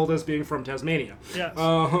 he's billed as being from Tasmania. Yes.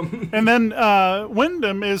 And then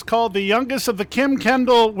Windham is called the youngest of the Kim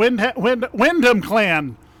Kendall Windham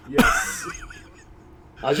clan. Yes.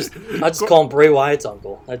 I just call him Bray Wyatt's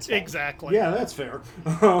uncle. That's fine. Exactly. Yeah, that's fair.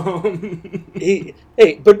 But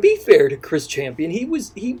be fair to Chris Champion.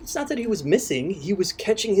 It's not that he was missing. He was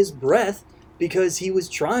catching his breath because he was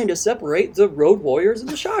trying to separate the Road Warriors and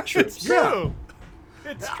the Shock Troops. It's true.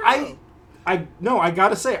 It's true. I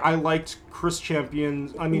gotta say, I liked Chris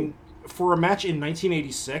Champion. I mean, for a match in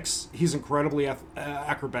 1986, he's incredibly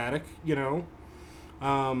acrobatic,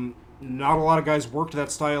 Not a lot of guys worked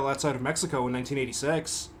that style outside of Mexico in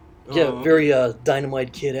 1986. Yeah, very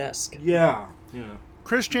Dynamite Kid-esque. Yeah.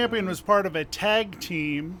 Chris Champion was part of a tag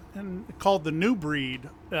team called the New Breed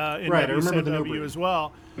in WCW as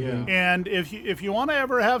well. Yeah. And if you want to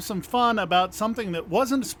ever have some fun about something that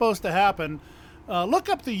wasn't supposed to happen, look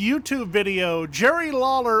up the YouTube video, Jerry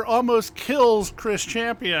Lawler almost kills Chris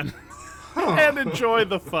Champion, and enjoy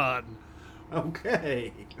the fun.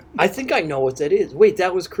 Okay. I think I know what that is. Wait,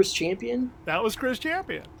 that was Chris Champion? That was Chris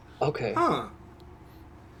Champion. Okay. Huh.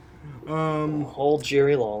 Old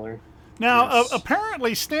Jerry Lawler. Now, Yes.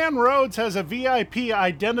 apparently, Stan Rhodes has a VIP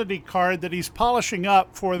identity card that he's polishing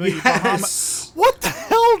up for the Bahamas. Yes. What the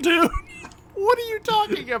hell, dude? What are you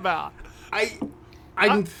talking about?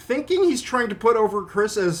 I'm thinking he's trying to put over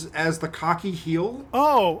Chris as the cocky heel.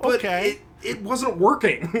 Oh, But okay. it wasn't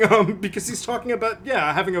working because he's talking about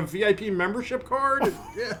having a VIP membership card.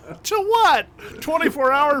 Yeah. To what?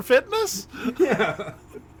 24-hour fitness? Yeah.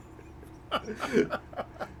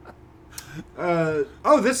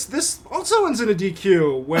 This also ends in a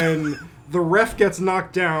DQ when the ref gets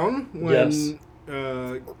knocked down when Yes.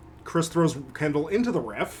 Chris throws Kendall into the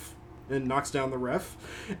ref and knocks down the ref,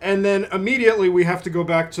 and then immediately we have to go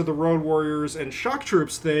back to the Road Warriors and Shock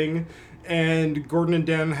Troops thing, and Gordon and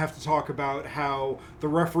Dan have to talk about how the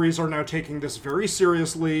referees are now taking this very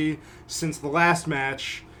seriously since the last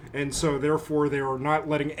match, and so therefore they are not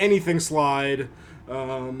letting anything slide.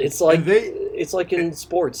 It's like and they, it's like in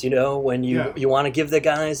sports, when you Yeah. you want to give the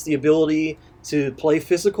guys the ability to play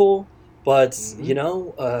physical, but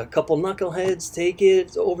a couple knuckleheads take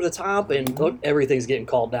it over the top, and look, everything's getting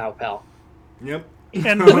called now, pal. Yep.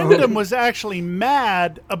 And Wyndham was actually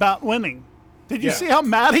mad about winning. Did you Yeah. see how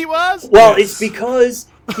mad he was? Well, Yes. it's because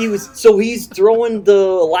he's throwing the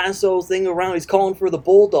lasso thing around. He's calling for the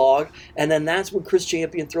bulldog, and then that's when Chris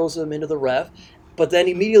Champion throws him into the ref. But then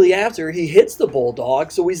immediately after, he hits the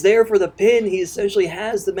bulldog, so he's there for the pin. He essentially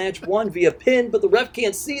has the match won via pin, but the ref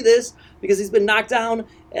can't see this because he's been knocked down,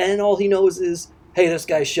 and all he knows is, hey, this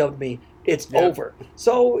guy shoved me. It's over.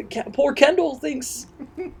 So poor Kendall thinks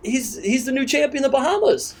he's the new champion of the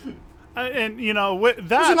Bahamas. And with It was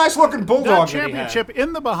that a nice looking bulldog that that he had. championship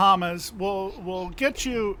in the Bahamas will get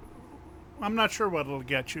you. I'm not sure what it'll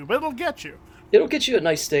get you, but it'll get you. It'll get you a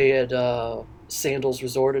nice stay at Sandals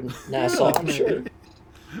Resort in Nassau, I'm sure.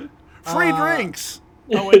 Free drinks.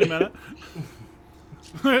 Oh, wait a minute.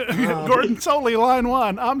 Gordon Soley, line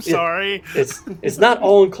one. I'm sorry. It's not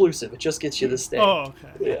all inclusive. It just gets you the stay. Oh, okay.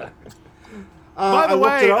 Yeah. By the I looked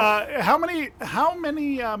way, it up. how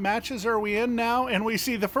many matches are we in now? And we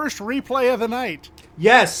see the first replay of the night.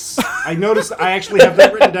 Yes, I noticed. I actually have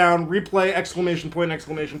that written down. Replay! Exclamation point!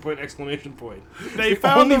 Exclamation point! Exclamation point! They The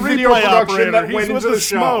found the only video replay production operator. that He's went with into the the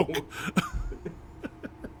show.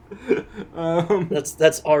 smoke.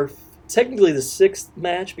 That's our technically the sixth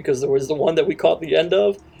match because there was the one that we caught the end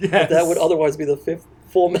of. But Yes. that would otherwise be the fifth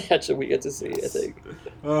full match that we get to see, I think.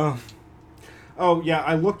 Oh yeah,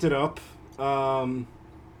 I looked it up. The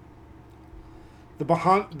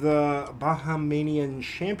Bahamanian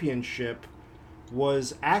Championship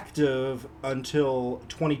was active until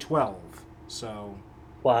 2012. So,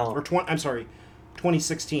 Wow. or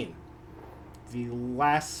 2016. The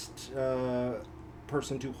last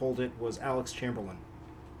person to hold it was Alex Chamberlain.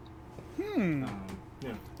 Yeah.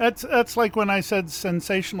 That's like when I said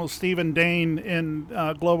sensational Stephen Dane in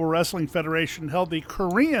Global Wrestling Federation held the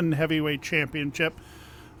Korean Heavyweight Championship,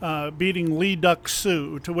 beating Lee Duck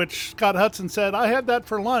Soo, to which Scott Hudson said, I had that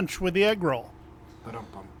for lunch with the egg roll.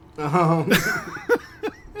 Ba-dum-bum.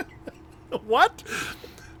 What?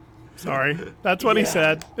 Sorry, that's what he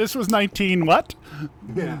said. This was 19 what?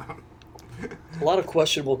 Yeah. A lot of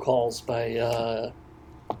questionable calls by,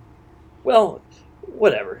 well,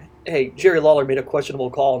 whatever. Hey, Jerry Lawler made a questionable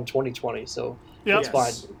call in 2020, so Yep. it's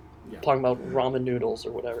Yes. fine. Yeah. Talking about ramen noodles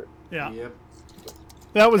or whatever. Yeah. Yep.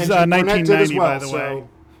 That was And Jim Cornette did as 1990, well, by the way.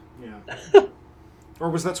 so, yeah. Or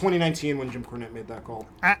was that 2019 when Jim Cornette made that call?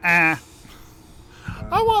 I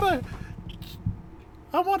want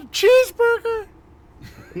a cheeseburger.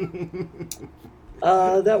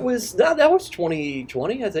 That was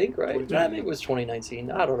 2020, I think, right? 2020. I think it was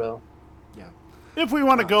 2019. I don't know. Yeah. If we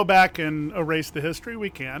want to go back and erase the history, we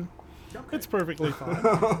can. Okay. It's perfectly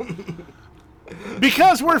fine.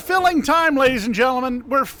 Because we're filling time, ladies and gentlemen.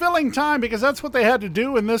 We're filling time because that's what they had to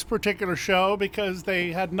do in this particular show because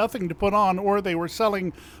they had nothing to put on or they were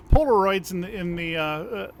selling Polaroids in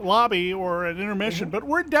the lobby or an intermission. But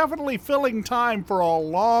we're definitely filling time for a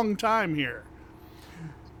long time here.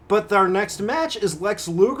 But our next match is Lex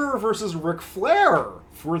Luger versus Ric Flair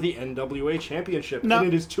for the NWA Championship, No. and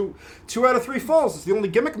it is two out of 3 falls. It's the only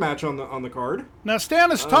gimmick match on the card. Now, Stan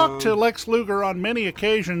has talked to Lex Luger on many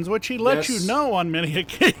occasions, which he let Yes. you know on many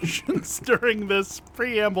occasions during this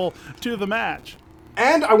preamble to the match.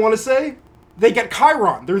 And I want to say they get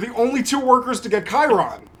Chiron. They're the only 2 workers to get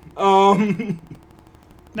Chiron.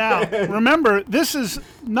 Now, remember, this is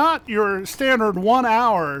not your standard 1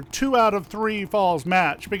 hour, 2 out of 3 falls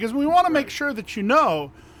match, because we want to make sure that you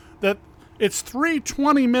know that it's 3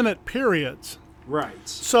 20-minute periods. Right.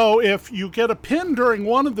 So if you get a pin during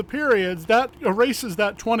one of the periods, that erases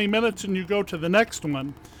that 20 minutes and you go to the next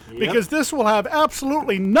one. Yep. Because this will have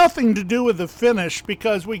absolutely nothing to do with the finish,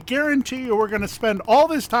 because we guarantee you we're going to spend all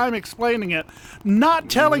this time explaining it, not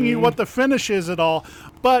telling you what the finish is at all.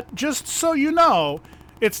 But just so you know,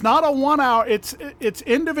 it's not a 1 hour, it's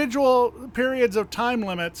individual periods of time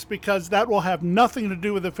limits, because that will have nothing to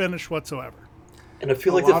do with the finish whatsoever. And I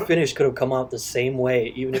feel like the finish could have come out the same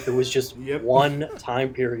way, even if it was just one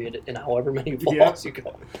time period in however many falls you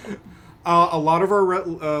go. A lot of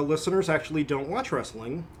our listeners actually don't watch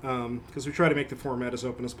wrestling, because we try to make the format as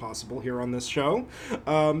open as possible here on this show.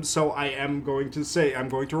 So I'm going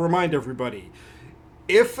to remind everybody,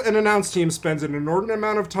 if an announce team spends an inordinate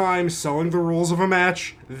amount of time selling the rules of a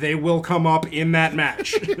match, they will come up in that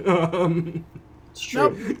match. It's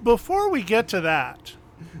true. Now, before we get to that...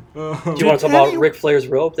 Do you want to talk about Ric Flair's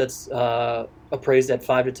rope that's appraised at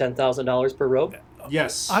 $5,000 to $10,000 per rope?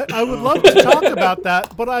 Yes. I would love to talk about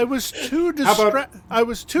that, but I was too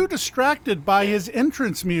distracted by his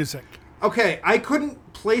entrance music. Okay, I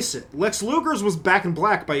couldn't place it. Lex Luger's was Back in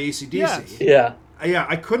Black by AC/DC. Yes. Yeah. Yeah,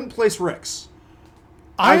 I couldn't place Rick's.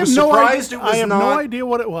 I was surprised it was I have not... no idea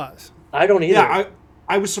what it was. I don't either. Yeah,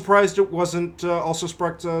 I was surprised it wasn't also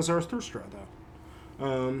Sprecht Zarathustra,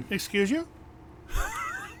 though. Excuse you?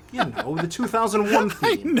 You know, the 2001 I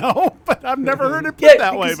theme. know, but I've never heard it put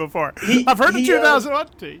that way because before. I've heard the 2001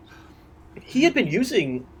 theme. He had been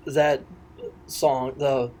using that song,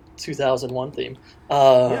 the 2001 theme.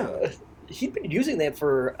 He'd been using that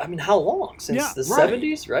for, how long? Since the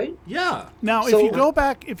 70s, right? Yeah. Now, So-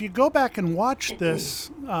 if you go back and watch this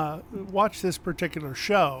particular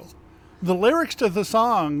show, the lyrics to the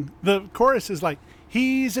song, the chorus is like,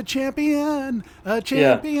 "He's a champion, a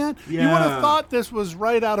champion." Yeah. You would have thought this was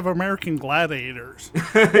right out of American Gladiators.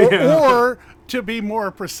 Or, to be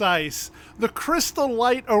more precise, the Crystal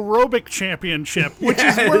Light Aerobic Championship, which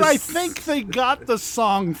is where I think they got the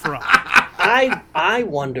song from. I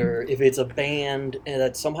wonder if it's a band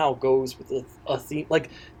that somehow goes with a theme.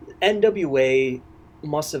 Like, NWA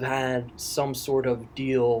must have had some sort of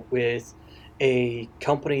deal with a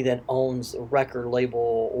company that owns a record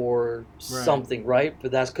label or something, right?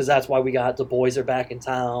 But that's why we got The Boys Are Back in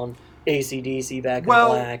Town, AC/DC Back in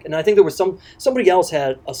Black, and I think there was somebody else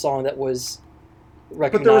had a song that was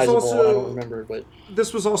recognizable. But there was also, I don't remember, but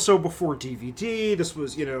this was also before DVD. This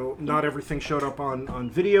was, not everything showed up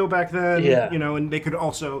on video back then. Yeah. And they could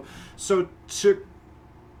also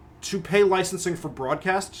to pay licensing for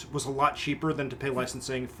broadcast was a lot cheaper than to pay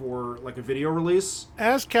licensing for like a video release.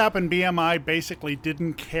 ASCAP and BMI basically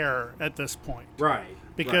didn't care at this point. Right.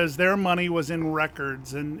 Because their money was in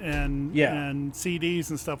records and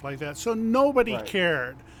CDs and stuff like that. So nobody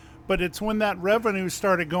cared. But it's when that revenue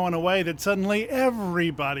started going away that suddenly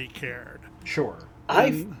everybody cared. Sure.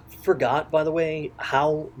 I forgot, by the way,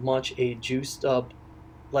 how much a juiced up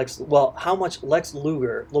how much Lex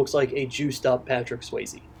Luger looks like a juiced up Patrick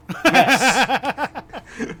Swayze. Yes.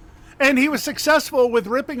 And he was successful with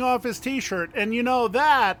ripping off his T-shirt. And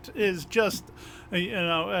that is just,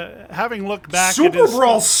 having looked back Super at his...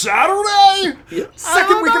 Brawl Saturday? Yeah.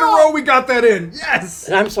 Second week in a row we got that in. Yes.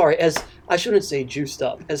 And I'm sorry, I shouldn't say juiced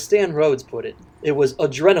up. As Stan Rhodes put it, it was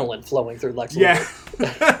adrenaline flowing through Lex Luger.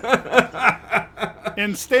 Yeah.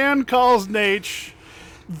 And Stan calls Nate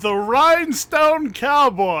the Rhinestone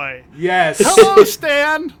Cowboy. Yes. Hello,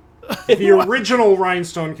 Stan. The original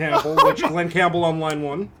Rhinestone Campbell, which Glenn Campbell on line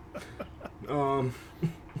 1.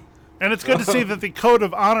 And it's good to see that the code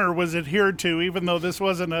of honor was adhered to, even though this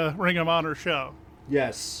wasn't a Ring of Honor show.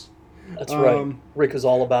 Yes. That's right. Rick is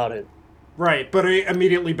all about it. Right, but he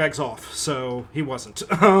immediately begs off, so he wasn't.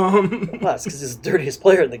 Well, that's because he's the dirtiest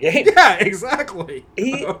player in the game. Yeah, exactly.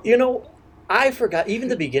 I forgot, even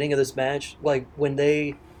the beginning of this match, like when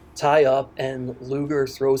they tie up and Luger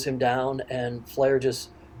throws him down and Flair just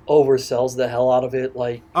oversells the hell out of it,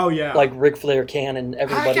 like Ric Flair can, and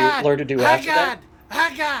everybody learned to do after that.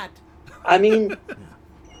 I mean,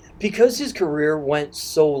 because his career went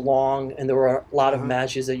so long and there were a lot of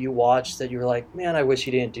matches that you watched that you were like, man, I wish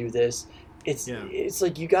he didn't do this. It's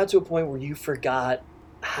like you got to a point where you forgot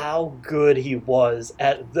how good he was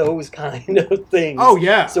at those kind of things. Oh,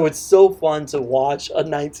 yeah. So it's so fun to watch a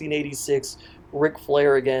 1986 Ric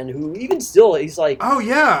Flair again, who even still, he's like... Oh,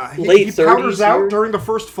 yeah. Late he 30s powders out here. during the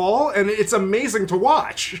first fall, and it's amazing to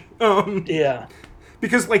watch. Yeah.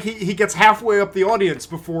 Because, he gets halfway up the audience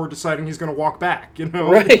before deciding he's going to walk back,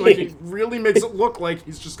 Right. Like, he really makes it look like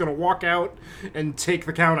he's just going to walk out and take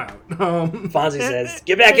the count out. Fonzie says,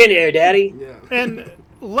 "Get back in here, Daddy." Yeah. And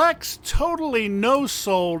Lex totally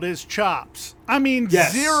no-sold his chops. I mean,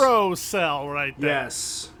 Yes. zero sell right there.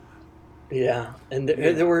 Yes. Yeah, and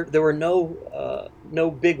there were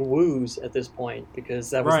no big woos at this point because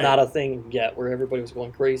that was Right. not a thing yet where everybody was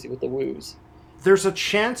going crazy with the woos. There's a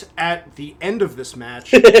chant at the end of this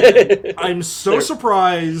match. And I'm so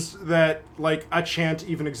surprised that like a chant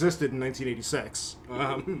even existed in 1986.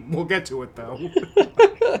 We'll get to it though.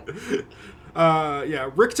 Yeah,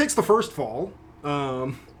 Rick takes the first fall.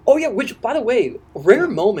 Oh yeah, which by the way, rare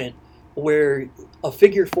moment where a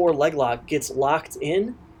figure 4 leg lock gets locked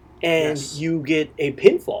in and Yes. you get a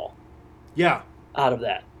pinfall Yeah, out of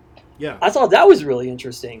that. yeah. I thought that was really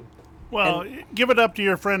interesting. Well, give it up to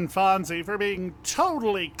your friend Fonzie for being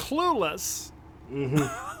totally clueless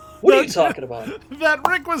What are you talking about? that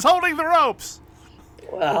Rick was holding the ropes.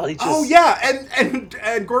 Well, he just Oh yeah,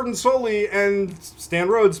 and Gordon Soley and Stan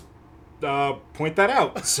Rhodes point that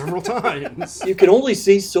out several times. you can only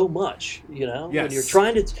see so much, when Yes.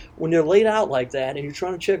 you're when they're laid out like that and you're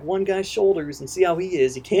trying to check one guy's shoulders and see how he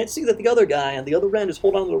is. You can't see that the other guy on the other end is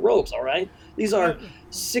holding on to the ropes. All right, these are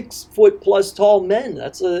 6 foot plus tall men.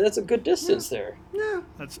 That's a good distance there. Yeah,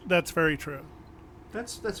 That's very true.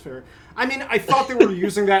 that's fair. I mean, I thought they were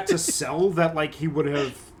using that to sell that like he would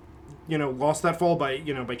have, lost that fall by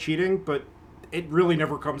by cheating, but it really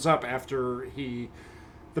never comes up after the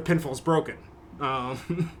pinfall's broken.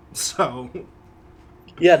 So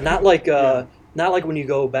Yeah, not like when you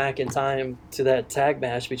go back in time to that tag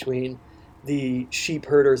match between the Sheep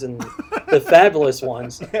Herders and the Fabulous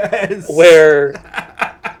Ones, yes. where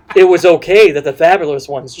it was okay that the Fabulous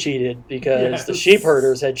Ones cheated because the Yes. Sheep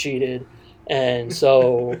Herders had cheated, and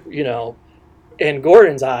so in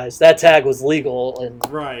Gordon's eyes, that tag was legal, and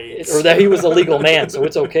Right. or that he was a legal man, so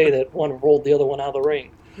it's okay that one rolled the other one out of the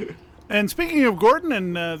ring. And speaking of Gordon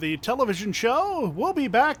and the television show, we'll be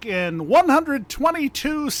back in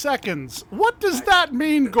 122 seconds. What does that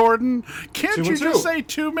mean, Gordon? Can't 2 you and just 2. say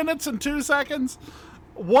 2 minutes and 2 seconds?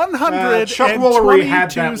 122 Chuck Woolery had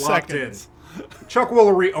that seconds. locked in. Chuck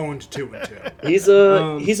Woolery owned 2 and 2. He's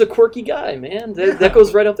a quirky guy, man. That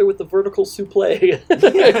goes right up there with the vertical suplex.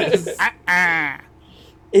 Yes.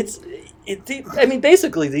 I mean,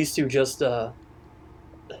 basically, these two just.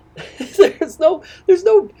 There's no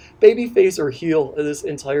babyface or heel in this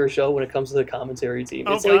entire show when it comes to the commentary team.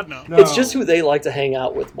 Oh, It's God, like no. it's just who they like to hang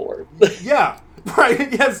out with more. Yeah.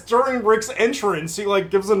 Right. Yes. During Rick's entrance, he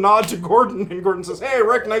gives a nod to Gordon, and Gordon says, "Hey,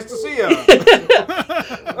 Rick, nice to see you."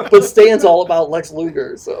 But Stan's all about Lex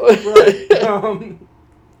Luger, so Right.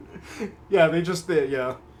 Yeah. They just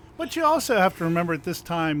yeah. But you also have to remember at this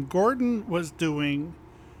time, Gordon was doing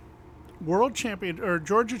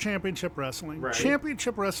Georgia Championship Wrestling, Right.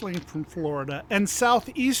 Championship Wrestling from Florida, and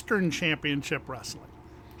Southeastern Championship Wrestling.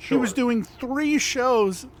 He Sure. was doing 3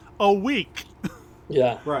 shows a week.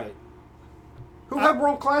 yeah. Right. Who had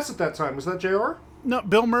World Class at that time? Was that JR? No,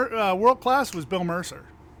 World Class was Bill Mercer.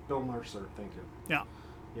 Bill Mercer. Thank you. Yeah.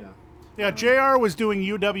 Yeah. Yeah, JR was doing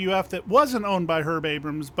UWF that wasn't owned by Herb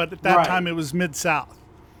Abrams, but at that Right. time it was Mid-South,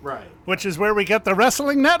 Right. which is where we get the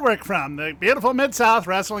Wrestling Network from, the beautiful Mid-South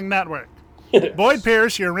Wrestling Network. Boyd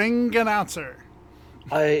Pierce, your ring announcer.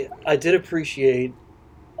 I did appreciate,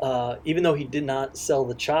 even though he did not sell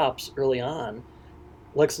the chops early on,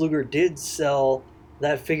 Lex Luger did sell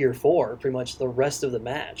that figure 4 pretty much the rest of the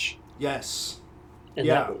match. Yes. And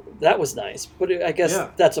Yeah. that was nice. But I guess Yeah.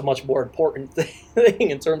 that's a much more important thing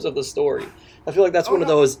in terms of the story. I feel like that's one of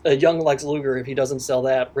those, a young Lex Luger, if he doesn't sell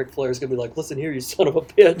that, Ric Flair's going to be like, listen here, you son of a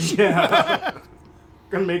bitch. Yeah.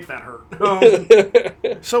 Gonna make that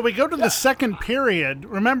hurt. So we go to the second period.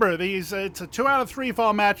 Remember, it's a 2 out of 3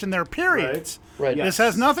 fall match, and they're periods. Right. Yes. This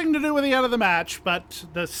has nothing to do with the end of the match, but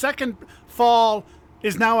the second fall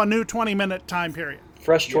is now a new 20-minute time period.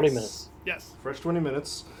 Fresh 20 Yes. minutes. Yes. Fresh 20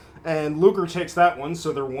 minutes. And Luger takes that one,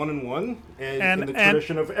 so they're 1-1. And in the And-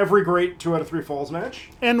 tradition of every great 2 out of 3 falls match.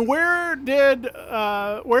 And where did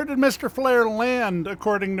Mr. Flair land,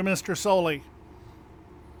 according to Mr. Soley?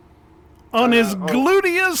 On his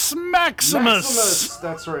gluteus maximus.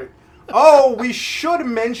 That's right. Oh, we should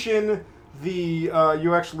mention the.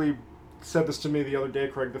 You actually said this to me the other day,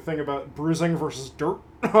 Craig. The thing about bruising versus dirt.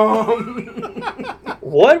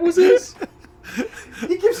 What was this?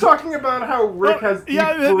 He keeps talking about how Rick has deep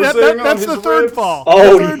bruising that's on the his third ribs. fall.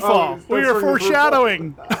 Oh, the third fall. that's We right, are the third fall.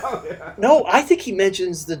 foreshadowing. No, I think he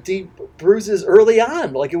mentions the deep bruises early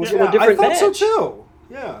on, like it was from Yeah, a different I thought match. so too.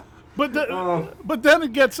 Yeah. But then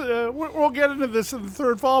it gets. We'll get into this in the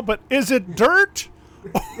third fall. But is it dirt,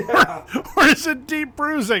 or is it deep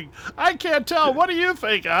bruising? I can't tell. What do you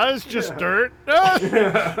think? It's just dirt.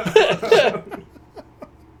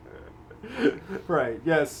 Right.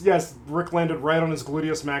 Yes. Rick landed right on his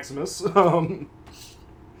gluteus maximus. That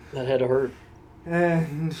had to hurt.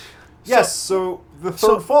 And yes, so the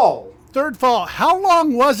third fall. Third fall. How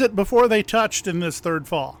long was it before they touched in this third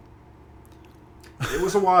fall? It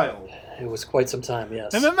was a while. It was quite some time,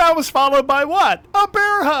 yes. And then that was followed by what? A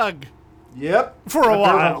bear hug. Yep. For a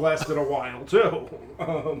while. That lasted a while, too.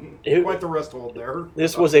 Quite the rest hold there.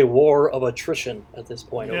 This was a war of attrition at this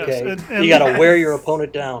point, Yes, okay? and You got to wear your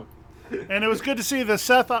opponent down. And it was good to see the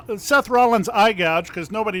Seth Rollins eye gouge,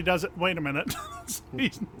 because nobody does it. Wait a minute.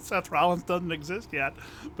 Seth Rollins doesn't exist yet.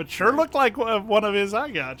 But sure looked like one of his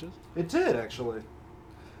eye gouges. It did, actually.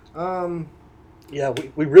 Yeah,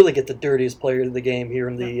 we really get the dirtiest player of the game here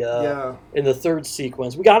in the third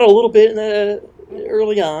sequence. We got a little bit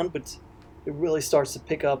early on, but it really starts to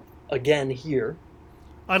pick up again here.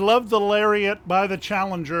 I love the lariat by the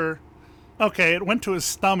challenger. Okay, it went to his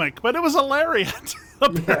stomach, but it was a lariat.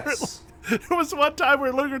 Apparently. Yes. There was one time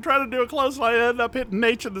where Luger tried to do a clothesline and ended up hitting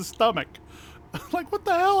Nate in the stomach. Like, what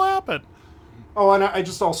the hell happened? Oh, and I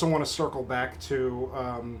just also want to circle back to,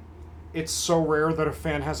 it's so rare that a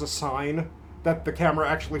fan has a sign that the camera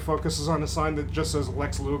actually focuses on a sign that just says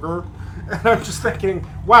Lex Luger. And I'm just thinking,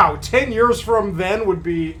 wow, 10 years from then would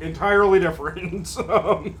be entirely different.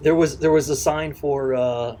 There was a sign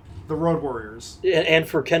for the Road Warriors. and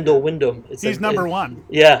for Kendall Windham. He's number one.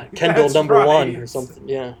 Yeah, Kendall That's number right. one or something.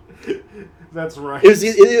 Yeah, That's right. it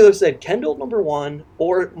either said Kendall number one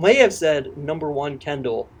or it may have said number one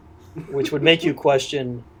Kendall, which would make you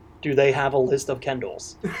question: do they have a list of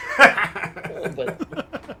Kendalls? But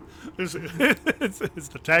It's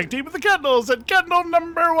the tag team of the Kendalls and Kendall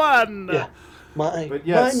number one. yeah, my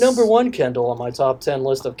yes. number one Kendall on my top 10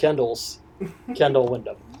 list of Kendalls, Kendall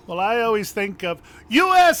Windham. Well, I always think of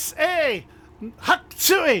USA,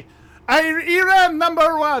 Hatsui, Iran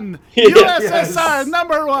number one, USSR Yes.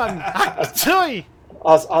 number one, Hatsui.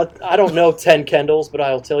 I don't know 10 Kendalls, but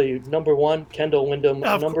I'll tell you, number one, Kendall Windham.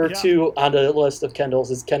 Of Number course, yeah. two on the list of Kendalls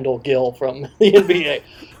is Kendall Gill from the NBA.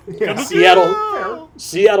 Yeah.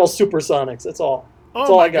 Seattle Supersonics. That's all. That's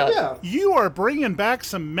all I got. Yeah. You are bringing back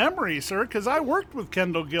some memories, sir, because I worked with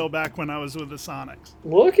Kendall Gill back when I was with the Sonics.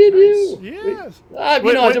 Look at you. Yes. I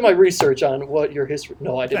did my research on what your history.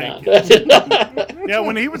 No, I did Thank not. I did not. Yeah,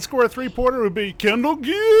 when he would score a three-pointer, it would be Kendall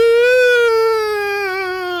Gill.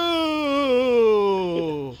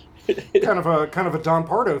 kind of a Don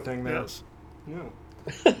Pardo thing there. Yes.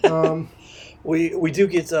 Yeah. we do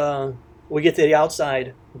get we get to the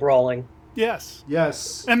outside brawling. Yes.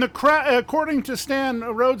 Yes. And the crowd, according to Stan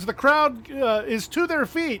Rhodes, the crowd is to their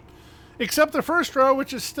feet, except the first row,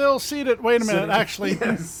 which is still seated. Wait a minute, actually,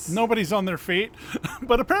 Yes. nobody's on their feet,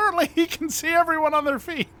 but apparently he can see everyone on their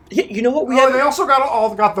feet. You know what we Oh, have? they also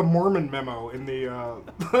got the Mormon memo in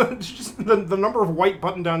the just the number of white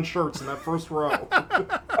button-down shirts in that first row.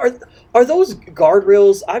 Are those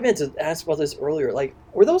guardrails? I meant to ask about this earlier. Like,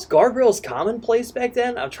 were those guardrails commonplace back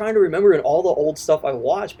then? I'm trying to remember in all the old stuff I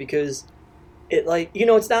watched because it, like,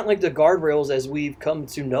 it's not like the guardrails as we've come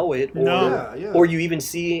to know it, or No. Yeah. or you even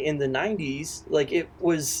see in the '90s. Like, it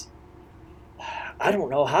was. I don't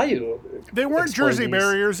know how you. They weren't explain jersey these.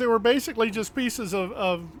 barriers. They were basically just pieces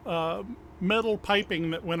of metal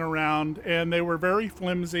piping that went around, and they were very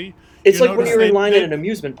flimsy. It's You like when notice you're in they- line they- at an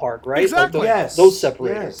amusement park, right? Exactly. Like Yes. those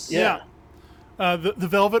separators. Yes. Yeah. The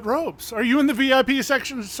velvet ropes. Are you in the VIP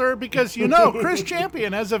section, sir? Because Chris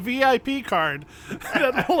Champion has a VIP card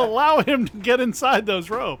that will allow him to get inside those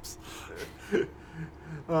ropes.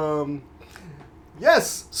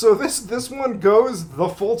 Yes, so this one goes the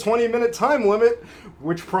full 20-minute time limit,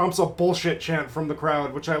 which prompts a bullshit chant from the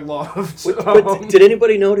crowd, which I loved. But did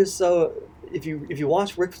anybody notice? If you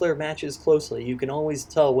watch Ric Flair matches closely, you can always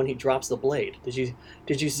tell when he drops the blade. Did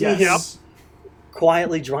you see him Yes.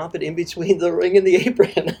 quietly drop it in between the ring and the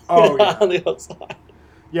apron? Oh, yeah. On the outside.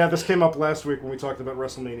 Yeah, this came up last week when we talked about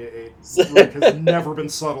WrestleMania 8. Rick has never been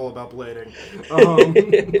subtle about blading.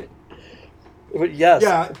 But yes,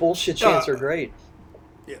 Yeah, bullshit chants are great.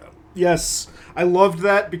 Yeah. Yes, I loved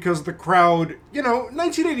that because the crowd,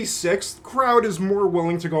 1986, the crowd is more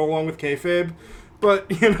willing to go along with kayfabe, but,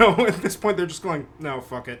 at this point they're just going, no,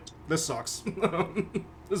 fuck it. This sucks.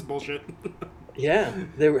 This is bullshit. Yeah,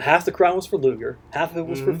 half the crowd was for Luger, half of it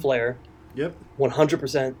was for Flair. Yep.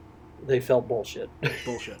 100% they felt bullshit.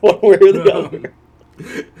 Bullshit. One way or the other.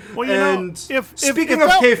 Well, And if speaking if of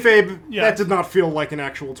that- kayfabe, Yeah. that did not feel like an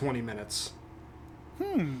actual 20 minutes.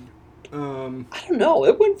 I don't know.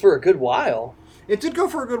 It went for a good while. It did go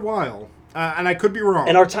for a good while, and I could be wrong.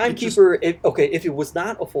 And our It just- timekeeper, if it was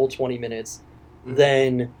not a full 20 minutes,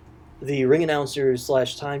 then the ring announcer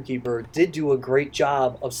 / timekeeper did do a great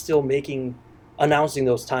job of still announcing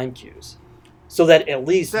those time cues. So that at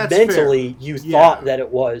least That's mentally fair. you Yeah. thought that it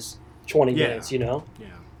was 20 Yeah. minutes, Yeah.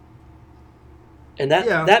 And that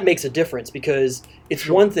Yeah. that makes a difference, because it's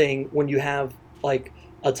Sure. one thing when you have like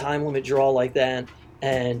a time limit draw like that,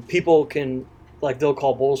 and people can like they'll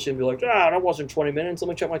call bullshit and be like, that wasn't 20 minutes. Let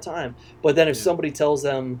me check my time. But then if Yeah. somebody tells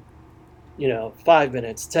them, 5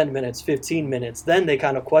 minutes, 10 minutes, 15 minutes, then they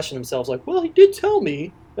kind of question themselves like, well, he did tell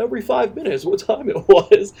me every 5 minutes what time it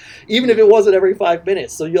was, even if it wasn't every 5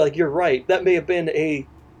 minutes. So you're right. That may have been a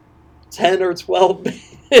 10 or 12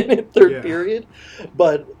 minute third Yeah. period,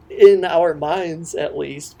 but in our minds at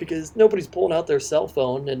least, because nobody's pulling out their cell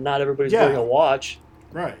phone and not everybody's Yeah. wearing a watch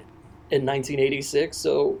Right. in 1986.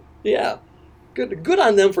 So yeah, good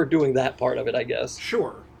on them for doing that part of it, I guess.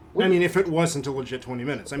 Sure. I mean, if it wasn't a legit 20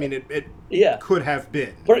 minutes, I mean, it Yeah. could have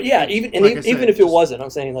been. But yeah, even Like I even said, if it just- wasn't, I'm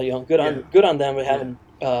saying like, good on them for having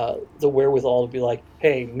the wherewithal to be like,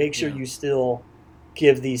 hey, make sure Yeah. you still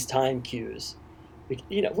give these time cues.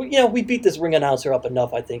 We beat this ring announcer up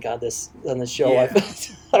enough, I think, on this show. Yeah.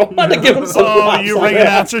 I don't want to give him some. Oh, props you on ring that.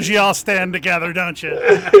 announcers, you all stand together, don't you?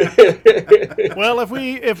 Well, if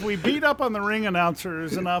we beat up on the ring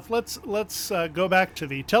announcers enough, let's go back to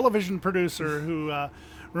the television producer who.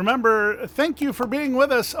 Remember, thank you for being with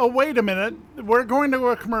us. Oh, wait a minute. We're going to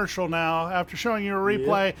a commercial now after showing you a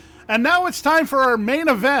replay. And now it's time for our main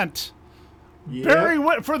event.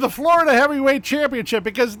 Yep. For the Florida Heavyweight Championship,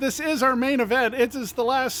 because this is our main event. It is the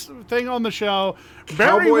last thing on the show.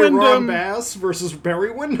 Barry Cowboy Ron Windham Bass versus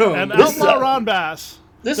Barry Windham. and This is Outlaw a- Ron Bass.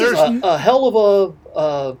 This There's is a hell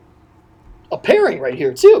of a pairing right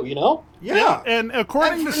here, too. Yeah. And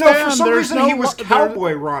according to For Stan, some there's reason no he was there-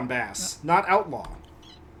 Cowboy Ron Bass, not Outlaw.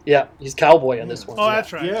 Yeah, he's cowboy on this one. Oh, yeah.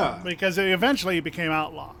 that's right. Yeah. Because eventually he became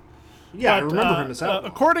Outlaw. Yeah, I But, remember him as Outlaw.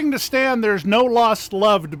 according to Stan, there's no lost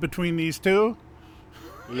loved between these two.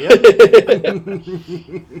 Yep. 'Cause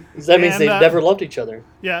that means And, they've uh, never loved each other.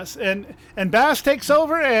 Yes, and Bass takes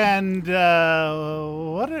over, and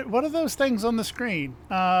what are those things on the screen?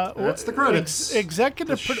 That's the credits.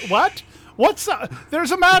 Executive. What?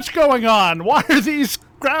 There's a match going on. Why are these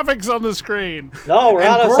graphics on the screen? No, we're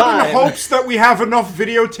out And of Gordon time. hopes that we have enough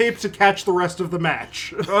videotape to catch the rest of the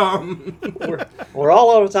match. We're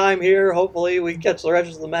all out of time here. Hopefully, we catch the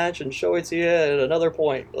rest of the match and show it to you at another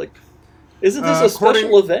point. Like, isn't this a according-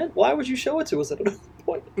 special event? Why would you show it to us at another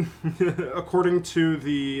point? According to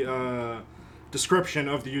the description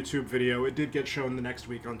of the YouTube video, it did get shown the next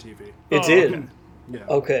week on TV. It Oh, did. Yeah.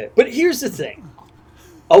 Okay, but here's the thing.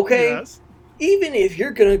 Okay, Yes. even if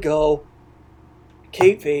you're gonna go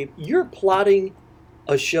kayfabe, you're plotting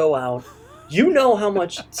a show out. You know how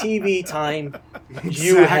much TV time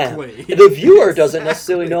you Exactly. have. The viewer doesn't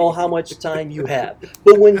necessarily know how much time you have.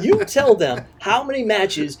 But when you tell them how many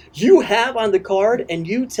matches you have on the card, and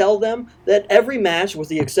you tell them that every match, with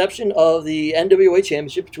the exception of the NWA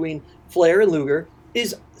Championship between Flair and Luger,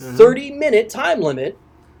 is 30-minute time limit,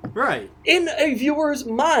 Right. in a viewer's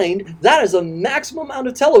mind, that is a maximum amount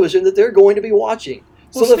of television that they're going to be watching.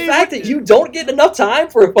 So Well, the Steve, fact that you don't get enough time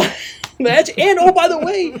for a match, and oh, by the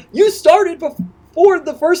way, you started before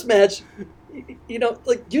the first match.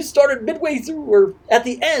 You started midway through or at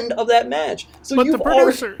the end of that match. So But you've the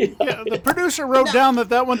producer, already, the producer wrote down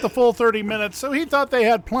that went the full 30 minutes, so he thought they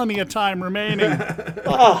had plenty of time remaining.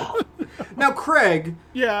 Ah, Now, Craig,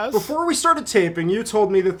 Yes. before we started taping, you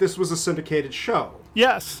told me that this was a syndicated show,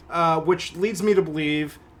 Yes. which leads me to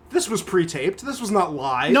believe this was pre-taped. This was not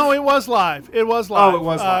live. No, it was live. It was live. Oh, it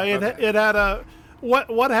was live. Okay. It had a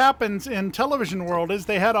what happens in television world is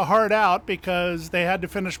they had a hard out because they had to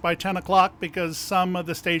finish by 10 o'clock because some of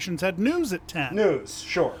the stations had news at 10. News,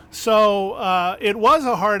 sure. So it was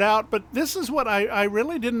a hard out, but this is what I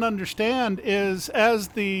really didn't understand is as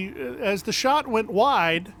the shot went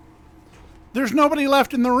wide, there's nobody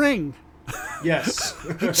left in the ring. Yes.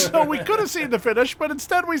 So we could have seen the finish, but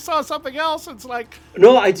instead we saw something else. It's like,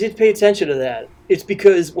 no, I did pay attention to that. It's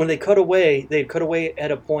because when they cut away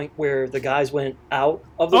at a point where the guys went out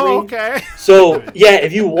of the ring. okay. So yeah,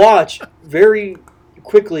 if you watch very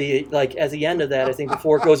quickly, like at the end of that, I think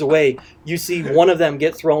before it goes away, you see one of them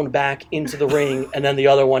get thrown back into the ring, and then the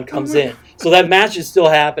other one comes in. So that match is still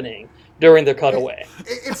happening during the cutaway.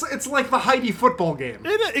 It's like the Heidi football game.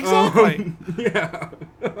 Exactly. Yeah.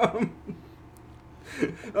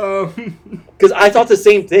 Because I thought the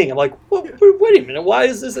same thing. I'm like, well, wait a minute, why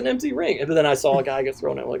is this an empty ring? And then I saw a guy get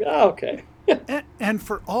thrown in. I'm like, oh, okay. And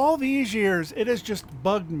for all these years, it has just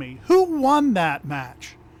bugged me. Who won that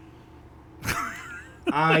match?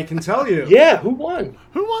 I can tell you. Yeah, who won?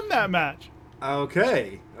 Who won that match?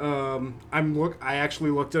 Okay. I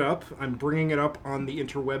actually looked it up. I'm bringing it up on the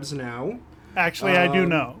interwebs now. Actually, I do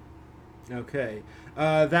know. Okay.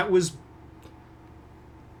 That was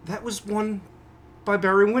won by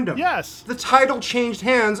Barry Windham. Yes. The title changed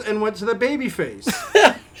hands and went to the babyface.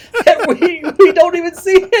 we don't even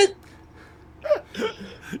see it.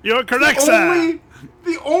 You're correct, sir.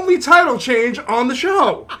 The only title change on the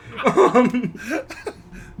show.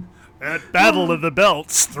 At Battle of the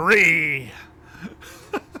Belts 3.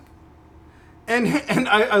 And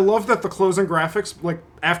I love that the closing graphics, like,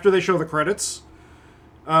 after they show the credits,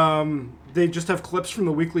 they just have clips from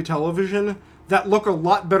the weekly television that look a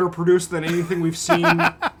lot better produced than anything we've seen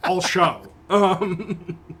all show.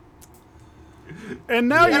 And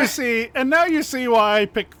now you see why I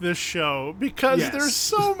picked this show, because Yes. there's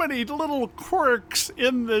so many little quirks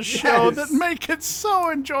in this show Yes. that make it so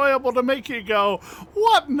enjoyable to make you go,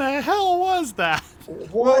 what in the hell was that?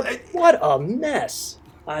 What a mess.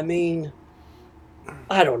 I mean,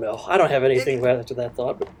 I don't know. I don't have anything after that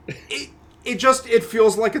thought. But It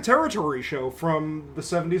feels like a territory show from the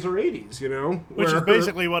 70s or 80s, you know? Which is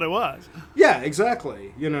basically what it was. Yeah,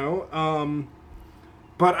 exactly, you know?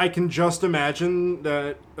 But I can just imagine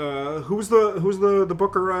that, who's the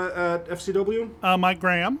booker at FCW? Mike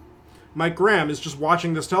Graham. Mike Graham is just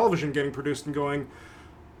watching this television getting produced and going,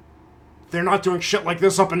 they're not doing shit like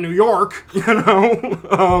this up in New York, you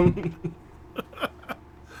know?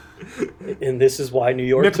 And this is why New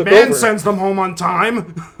York took McMahon over. sends them home on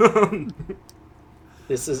time.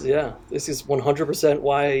 This is 100%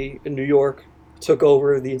 why New York took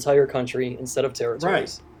over the entire country instead of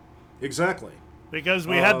territories. Right. Exactly. Because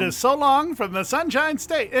we had to so long from the Sunshine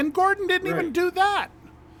State. And Gordon didn't even do that.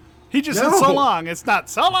 He just said so long. It's not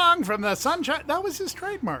so long from the Sunshine. That was his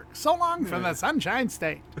trademark. So long from the Sunshine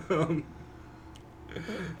State. There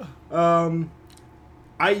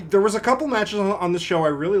was a couple matches on this show I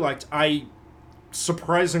really liked. I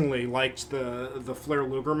surprisingly liked the Flair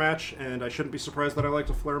Luger match, and I shouldn't be surprised that I liked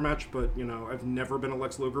a Flair match, but, you know, I've never been a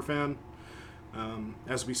Lex Luger fan,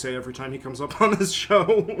 as we say every time he comes up on this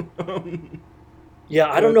show. Yeah,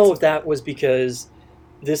 I don't know if that was because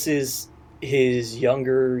this is his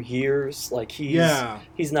younger years. Like,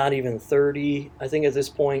 he's not even 30, I think, at this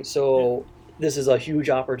point, so this is a huge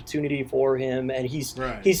opportunity for him, and he's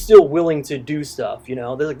still willing to do stuff, you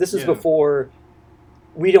know? This is before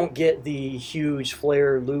we don't get the huge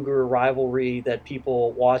Flair-Luger rivalry that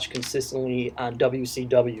people watch consistently on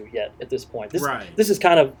WCW yet at this point. This is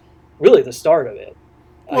kind of really the start of it.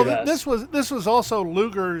 Well, this was also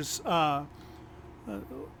Luger's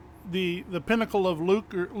the pinnacle of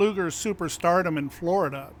Luger's superstardom in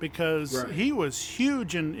Florida, because he was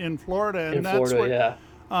huge in Florida, and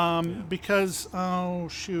because I'm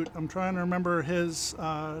trying to remember his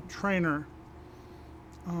trainer.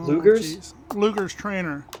 Luger's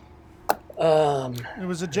trainer. It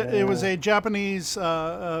was a Japanese,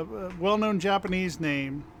 well-known Japanese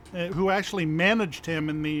name, who actually managed him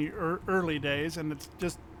in the early days, and it's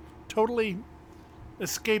just totally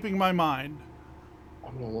escaping my mind.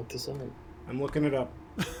 I'm gonna look this up. I'm looking it up.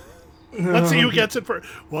 Let's see who gets it first.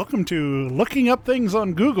 Welcome to Looking Up Things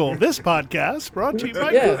on Google. This podcast brought to you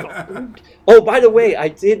by Google. Oh, by the way, I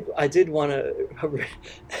did want to.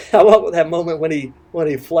 How about that moment when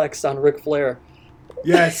he flexed on Ric Flair?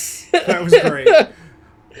 Yes, that was great.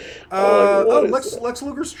 Lex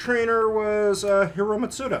Luger's trainer was Hiro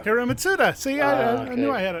Matsuda. Hiro Matsuda. See, I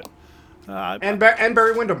knew I had it. And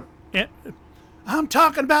Barry Windham. I'm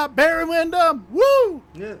talking about Barry Windham. Woo!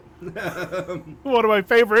 Yeah. One of my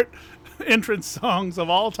favorite entrance songs of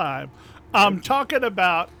all time. I'm talking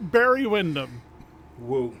about Barry Windham.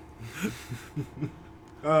 Woo.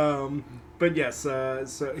 But yes,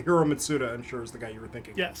 so Hiro Matsuda, I'm sure, is the guy you were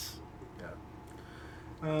thinking. Yes.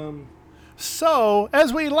 Yeah. So,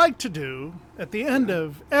 as we like to do at the end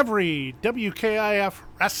of every WKIF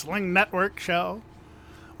Wrestling Network show,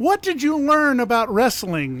 what did you learn about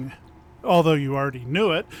wrestling? Although you already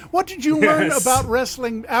knew it. What did you learn about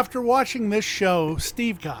wrestling after watching this show,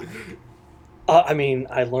 Steve Guy? I mean,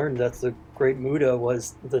 I learned that the Great Muta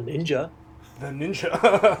was the ninja. The ninja.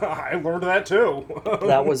 I learned that too.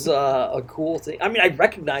 That was a cool thing. I mean, I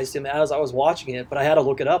recognized him as I was watching it, but I had to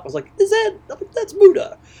look it up. I was like, that's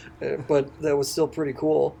Muta? But that was still pretty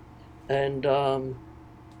cool. And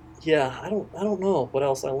yeah, I don't know what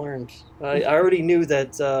else I learned. I already knew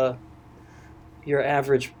that your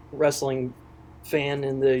average wrestling fan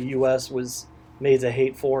in the U.S. was made to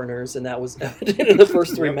hate foreigners, and that was evident in the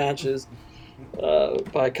first three matches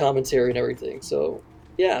by commentary and everything. So,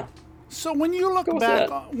 yeah. So when you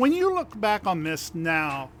look back on this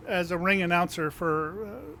now as a ring announcer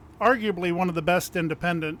for arguably one of the best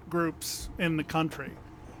independent groups in the country,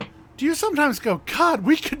 do you sometimes go, God,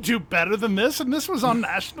 we could do better than this, and this was on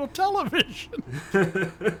national television?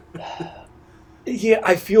 Yeah,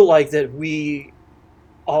 I feel like that we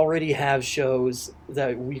already have shows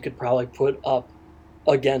that we could probably put up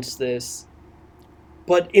against this,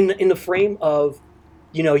 but in the frame of,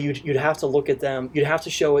 you'd have to look at them, you'd have to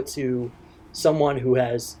show it to someone who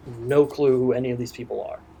has no clue who any of these people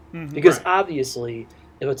are, because Right. obviously,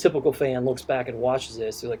 if a typical fan looks back and watches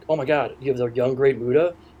this, they're like, oh my god, you have the young Great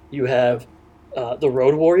Muta, you have the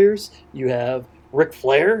Road Warriors, you have Ric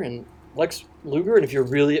Flair and Lex Luger, and if you're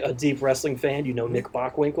really a deep wrestling fan, you know Nick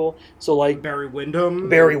Bockwinkel. So like Barry Windham.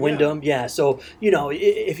 Barry Yeah. Windham, yeah. So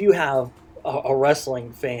if you have a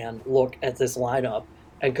wrestling fan look at this lineup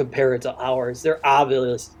and compare it to ours, they're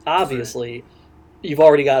obviously you've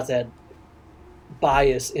already got that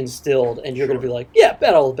bias instilled, and you're going to be like, yeah,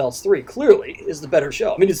 Battle of the Belts 3 clearly is the better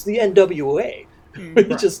show. I mean, it's the NWA,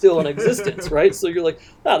 which is still in existence, right? So you're like,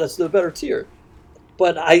 that's the better tier.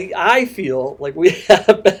 But I feel like we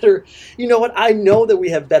have better. You know what? I know that we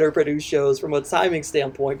have better produced shows from a timing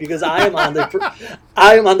standpoint because I am on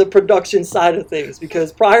the production side of things.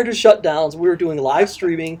 Because prior to shutdowns, we were doing live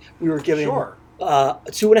streaming. We were giving Sure.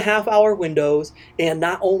 2.5 hour windows, and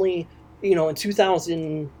not only in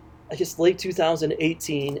 2000, I guess late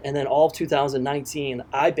 2018, and then all of 2019,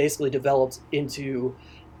 I basically developed into,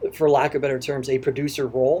 for lack of better terms, a producer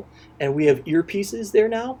role, and we have earpieces there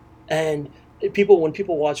now, and when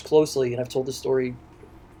people watch closely, and I've told this story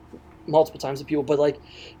multiple times to people, but like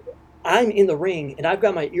I'm in the ring and I've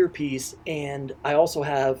got my earpiece and I also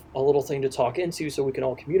have a little thing to talk into so we can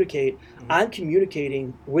all communicate. I'm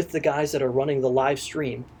communicating with the guys that are running the live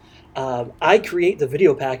stream. I create the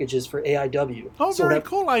video packages for AIW. Oh, very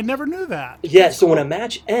cool. I never knew that. Yeah, so when a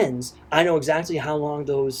match ends, I know exactly how long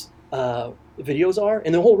those videos are.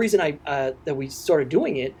 And the whole reason that we started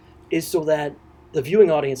doing it is so that the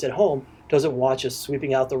viewing audience at home doesn't watch us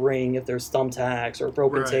sweeping out the ring if there's thumbtacks or a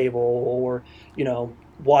broken Right. table, or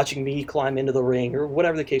watching me climb into the ring, or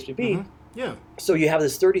whatever the case may be. Yeah. So you have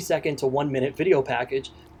this 30-second to 1 minute video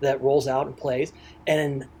package that rolls out and plays,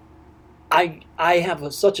 and I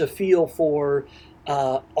have such a feel for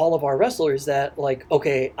all of our wrestlers that, like,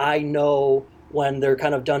 okay, I know when they're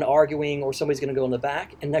kind of done arguing or somebody's going to go in the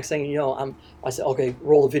back, and next thing you know, I say, okay,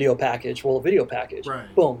 roll a video package.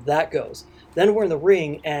 Right. Boom, that goes. Then we're in the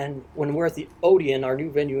ring, and when we're at the Odeon, our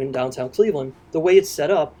new venue in downtown Cleveland, the way it's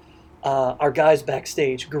set up, our guys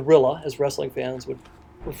backstage, Gorilla, as wrestling fans would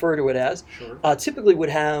refer to it as, Sure. typically would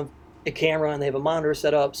have a camera and they have a monitor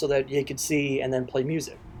set up so that you could see and then play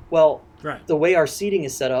music. Well, Right. the way our seating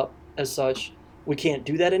is set up as such, we can't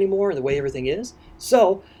do that anymore, the way everything is.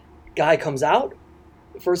 So, guy comes out,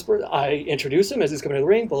 first person, I introduce him as he's coming to the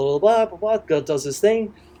ring, blah, blah, blah, blah, blah, does his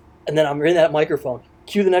thing, and then I'm in that microphone.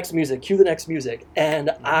 Cue the next music, and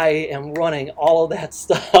I am running all of that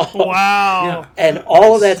stuff. Wow. Yeah. And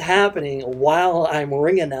all of that's happening while I'm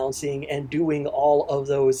ring announcing and doing all of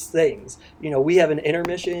those things. We have an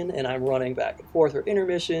intermission, and I'm running back and forth, or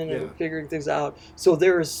intermission, Yeah. and figuring things out. So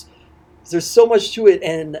there's so much to it,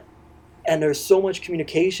 and there's so much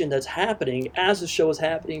communication that's happening as the show is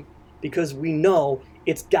happening, because we know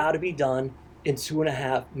it's got to be done in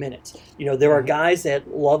 2.5 minutes. There are guys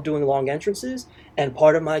that love doing long entrances, and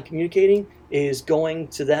part of my communicating is going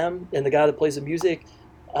to them and the guy that plays the music,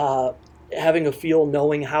 having a feel,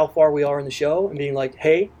 knowing how far we are in the show, and being like,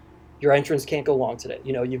 hey, your entrance can't go long today.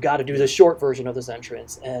 You've got to do the short version of this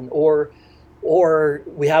entrance, and or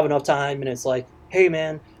we have enough time, and it's like, hey,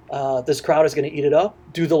 man, this crowd is going to eat it up.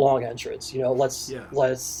 Do the long entrance.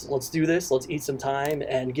 Let's do this. Let's eat some time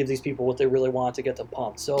and give these people what they really want to get them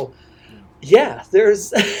pumped. So, yeah,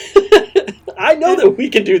 there's. I know that we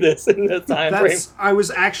can do this in the time frame. I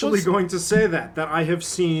was actually going to say that I have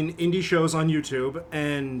seen indie shows on YouTube,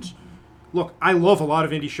 and look, I love a lot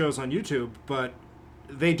of indie shows on YouTube, but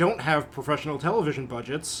they don't have professional television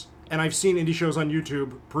budgets, and I've seen indie shows on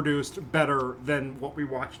YouTube produced better than what we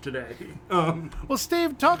watch today. Well,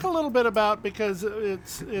 Steve, talk a little bit about, because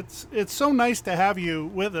it's so nice to have you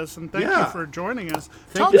with us, and thank you Yeah. for joining us.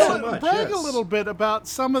 Thank you so Brag much, a yes. little bit about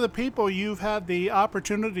some of the people you've had the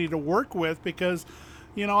opportunity to work with, because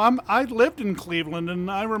I lived in Cleveland,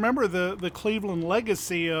 and I remember the Cleveland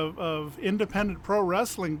legacy of independent pro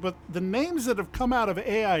wrestling, but the names that have come out of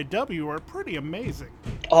AIW are pretty amazing.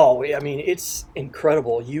 Oh, I mean, it's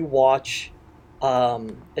incredible. You watch a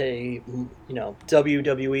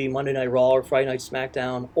WWE Monday Night Raw or Friday Night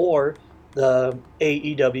SmackDown, or the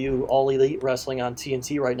AEW All Elite Wrestling on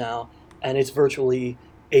TNT right now, and it's virtually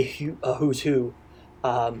a who's who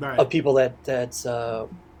Right. of people that's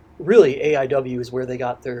really AIW is where they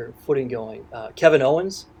got their footing going. Kevin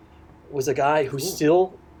Owens was a guy who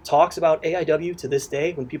still talks about AIW to this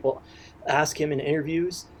day. When people ask him in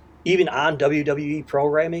interviews, even on WWE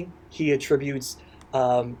programming, he attributes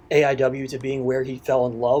AIW to being where he fell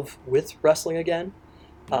in love with wrestling again.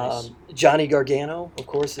 Nice. Johnny Gargano, of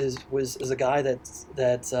course, is a guy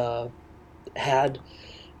that had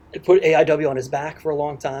put AIW on his back for a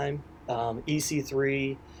long time.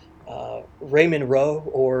 EC3, Raymond Rowe,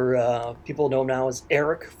 or people know him now as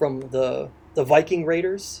Eric from the Viking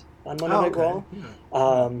Raiders on Monday Night Raw.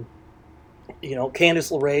 Yeah.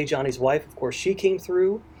 Candice LeRae, Johnny's wife, of course, she came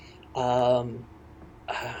through. I'm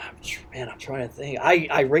trying to think.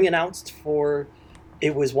 I ring announced for,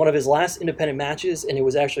 it was one of his last independent matches, and it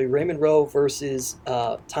was actually Raymond Rowe versus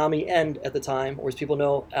Tommy End at the time, or as people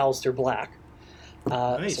know, Aleister Black.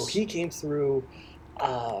 Nice. So he came through.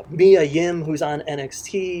 Mia Yim, who's on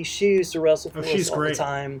NXT, she used to wrestle for us all the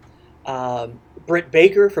time. Britt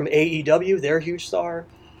Baker from AEW, they're a huge star.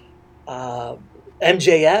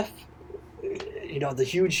 MJF, the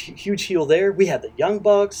huge heel there. We had the Young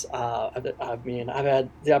Bucks. I've had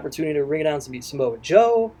the opportunity to ring announce and meet Samoa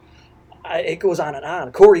Joe. It goes on and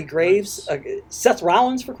on. Corey Graves, nice. Seth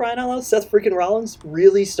Rollins, for crying out loud. Seth freaking Rollins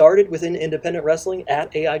really started within independent wrestling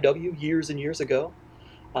at AIW years and years ago.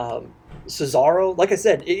 Cesaro, like I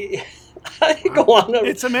said, I could go on.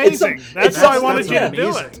 It's amazing. That's why I wanted you to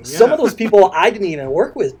do it. Yeah. Some of those people I didn't even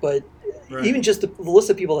work with, but even just the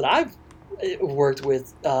list of people that I've worked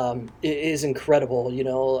with is incredible.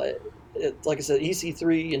 Like I said,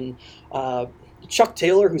 EC3 and Chuck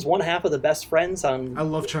Taylor, who's one half of the Best Friends on. I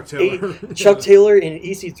love Chuck Taylor. Chuck Taylor and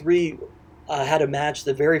EC3 had a match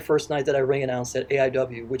the very first night that I ring announced at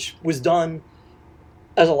AIW, which was done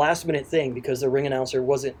as a last minute thing because the ring announcer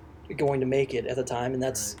wasn't going to make it at the time, and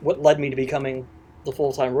that's what led me to becoming the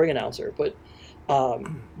full-time ring announcer. But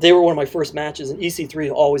they were one of my first matches, and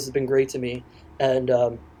EC3 always has been great to me, and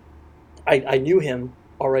I knew him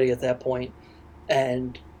already at that point,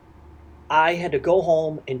 and I had to go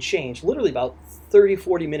home and change literally about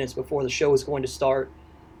 30-40 minutes before the show was going to start.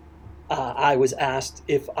 I was asked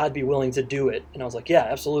if I'd be willing to do it, and I was like, yeah,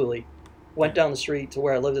 absolutely. Went down the street to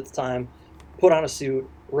where I lived at the time, put on a suit,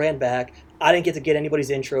 ran back. I didn't get to get anybody's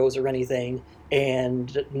intros or anything,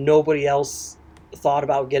 and nobody else thought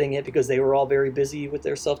about getting it because they were all very busy with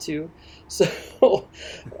their stuff too. So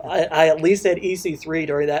I at least had EC3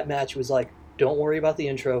 during that match was like, don't worry about the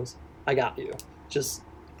intros. I got you. Just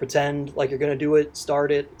pretend like you're going to do it,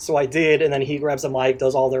 start it. So I did, and then he grabs the mic,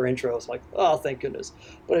 does all their intros. Like, oh, thank goodness.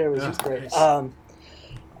 But it was just great. Nice.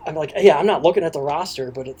 I'm like, yeah, I'm not looking at the roster,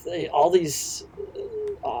 but all these...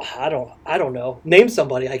 I don't know. Name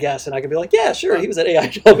somebody, I guess, and I could be like, yeah, sure, he was at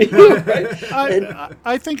AIW. Right?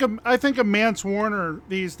 I think of Mance Warner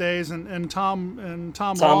these days, and Tom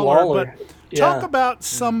Lawler. But talk about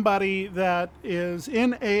somebody that is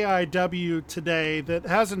in AIW today that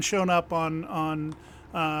hasn't shown up on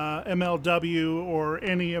MLW or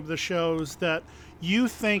any of the shows that you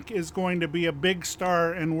think is going to be a big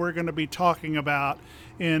star, and we're going to be talking about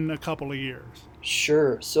in a couple of years.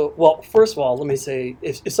 Sure. So, well, first of all, let me say,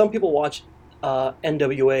 if some people watch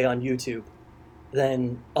NWA on YouTube,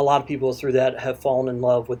 then a lot of people through that have fallen in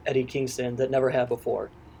love with Eddie Kingston that never have before.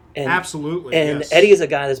 And, absolutely. And yes. Eddie is a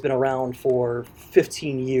guy that's been around for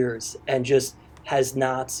 15 years and just has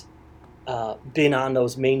not been on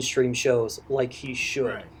those mainstream shows like he should.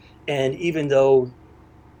 Right. And even though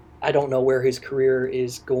I don't know where his career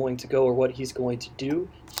is going to go or what he's going to do,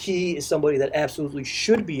 he is somebody that absolutely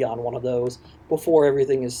should be on one of those before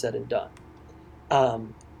everything is said and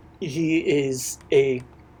done. He is a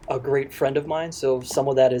great friend of mine, so some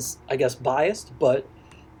of that is, I guess, biased, but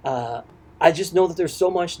I just know that there's so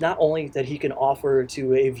much not only that he can offer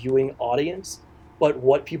to a viewing audience, but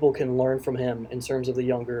what people can learn from him in terms of the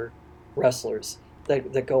younger wrestlers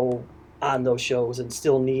that go on those shows and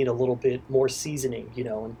still need a little bit more seasoning,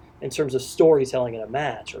 in terms of storytelling in a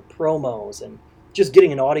match or promos and just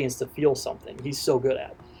getting an audience to feel something. He's so good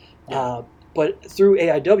at. Yeah. But through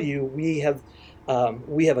AIW, we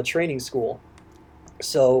have a training school.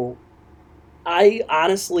 So I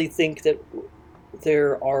honestly think that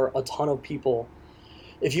there are a ton of people.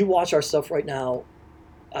 If you watch our stuff right now,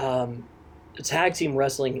 tag team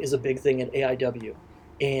wrestling is a big thing at AIW,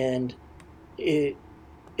 and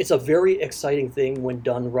it's a very exciting thing when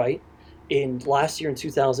done right. In last year in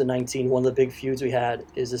 2019, one of the big feuds we had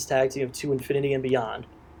is this tag team of To Infinity and Beyond,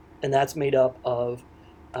 and that's made up of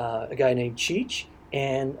a guy named Cheech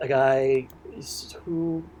and a guy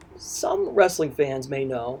who some wrestling fans may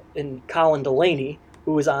know, and Colin Delaney,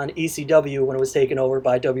 who was on ECW when it was taken over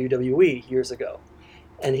by WWE years ago,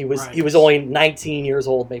 and he was only 19 years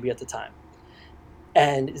old maybe at the time.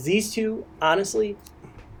 And these two, honestly,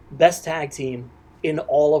 best tag team in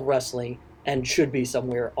all of wrestling and should be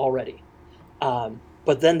somewhere already.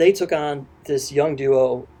 But then they took on this young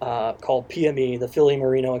duo called PME, the Philly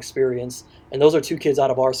Marino Experience, and those are two kids out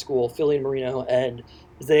of our school, Philly and Marino, and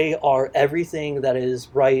they are everything that is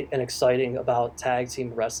right and exciting about tag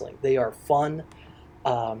team wrestling. They are fun.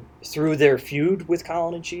 Through their feud with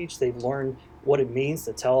Colin and Cheech, they've learned what it means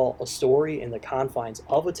to tell a story in the confines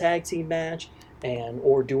of a tag team match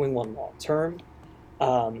or doing one long term.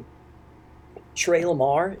 Trey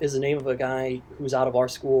Lamar is the name of a guy who's out of our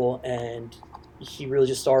school, and he really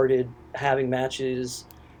just started having matches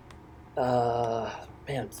 4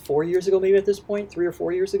 years ago, maybe at this point, 3 or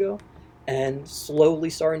 4 years ago, and slowly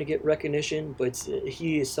starting to get recognition. But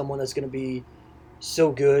he is someone that's going to be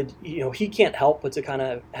so good. He can't help but to kind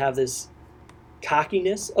of have this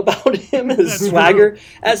cockiness about him, his swagger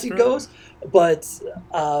as he goes. But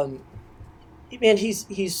man,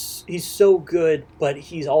 he's so good, but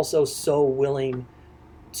he's also so willing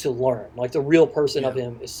to learn. Like, the real person of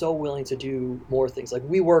him is so willing to do more things. Like,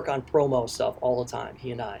 we work on promo stuff all the time,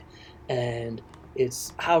 he and I, and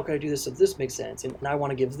it's, how can I do this so this makes sense, and I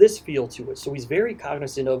want to give this feel to it. So he's very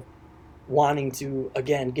cognizant of wanting to,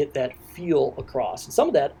 again, get that feel across. And some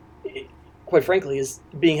of that, quite frankly, is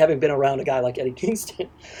having been around a guy like Eddie Kingston.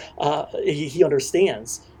 He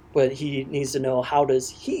understands, but he needs to know, how does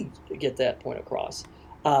he get that point across.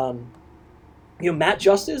 Matt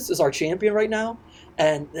Justice is our champion right now,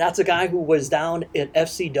 and that's a guy who was down at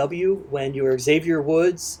FCW when you were Xavier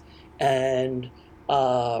Woods and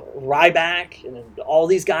Ryback and all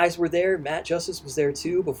these guys were there. Matt Justice was there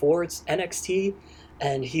too before it's NXT,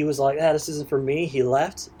 and he was like, this isn't for me. He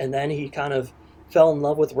left, and then he kind of fell in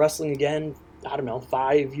love with wrestling again,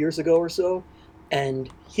 5 years ago or so, and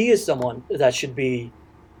he is someone that should be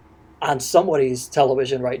on somebody's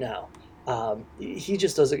television right now. He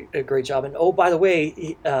just does a great job. And by the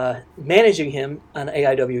way, managing him on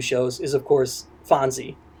AIW shows is, of course,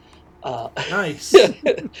 Fonzie. Nice.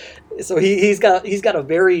 So he's got a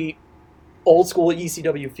very old school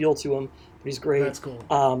ECW feel to him. But he's great. That's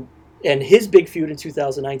cool. And his big feud in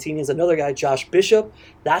 2019 is another guy, Josh Bishop.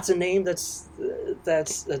 That's a name that's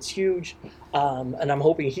huge. And I'm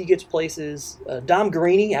hoping he gets places. Dom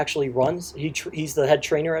Guarini actually runs. He's the head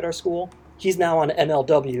trainer at our school. He's now on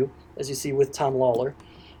MLW, as you see, with Tom Lawler.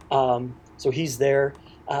 So he's there.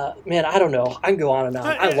 Man, I don't know. I can go on and on.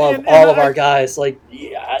 I love all of our guys. Like,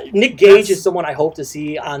 Nick Gage is someone I hope to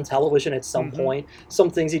see on television at some point. Some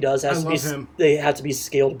things he does they have to be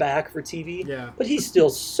scaled back for TV. Yeah. But he's still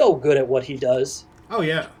so good at what he does. Oh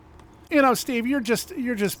yeah. Steve, you're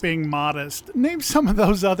just being modest. Name some of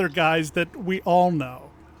those other guys that we all know.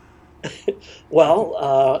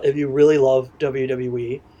 Well, if you really love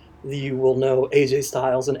WWE, you will know AJ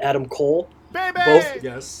Styles and Adam Cole. Baby!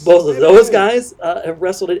 Both of those guys have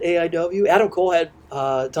wrestled at AIW. Adam Cole had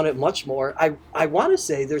done it much more. I want to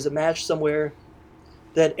say there's a match somewhere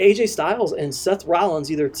that AJ Styles and Seth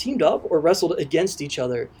Rollins either teamed up or wrestled against each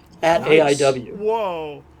other at AIW.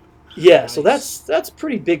 Whoa. Yeah, Nice. so that's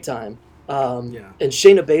pretty big time. And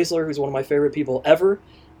Shayna Baszler, who's one of my favorite people ever.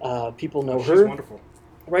 People know her. She's wonderful.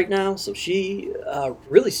 Right now, so she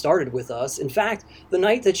really started with us. In fact, the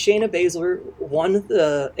night that Shayna Baszler won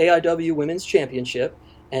the AIW Women's Championship,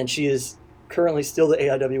 and she is currently still the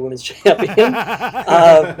AIW Women's Champion,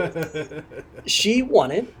 she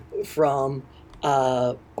won it from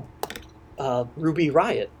Ruby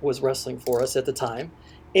Riott was wrestling for us at the time.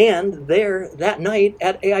 And there, that night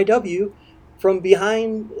at AIW, from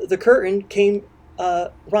behind the curtain came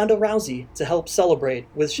Ronda Rousey to help celebrate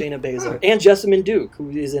with Shayna Baszler, and Jessamine Duke,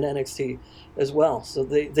 who is in NXT as well. So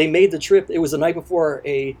they made the trip. It was the night before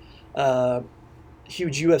a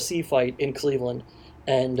huge UFC fight in Cleveland,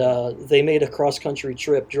 and they made a cross-country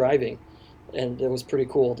trip driving, and it was pretty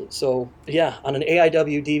cool. So yeah, on an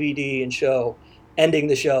AIW DVD and show, ending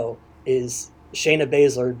the show is Shayna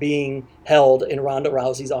Baszler being held in Ronda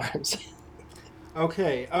Rousey's arms.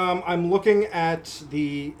 Okay, I'm looking at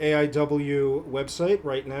the AIW website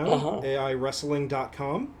right now,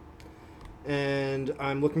 AIWrestling.com, and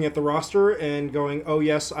I'm looking at the roster and going, oh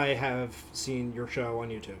yes, I have seen your show on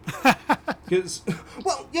YouTube. Because,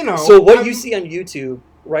 well, So what you see on YouTube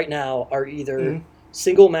right now are either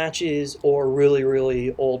single matches or really,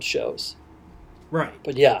 really old shows. Right.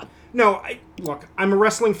 But yeah. No, look, I'm a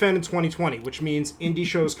wrestling fan in 2020, which means indie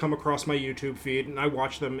shows come across my YouTube feed, and I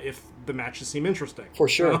watch them if the matches seem interesting. For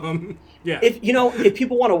sure. Yeah. If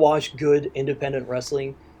people want to watch good independent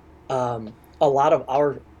wrestling, a lot of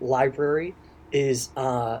our library is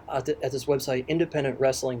at this website,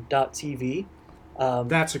 independentwrestling.tv.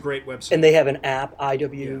 That's a great website. And they have an app,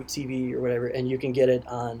 IWTV or whatever, and you can get it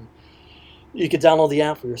on You could download the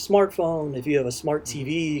app for your smartphone. If you have a smart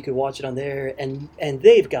TV, you could watch it on there. And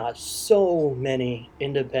they've got so many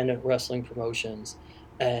independent wrestling promotions,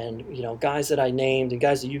 and guys that I named and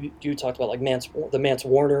guys that you talked about, like the Mance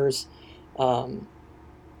Warners,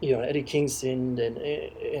 Eddie Kingston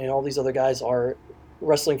and all these other guys are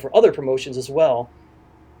wrestling for other promotions as well.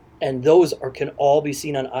 And those can all be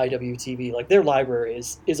seen on IWTV. Like, their library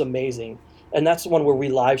is amazing. And that's the one where we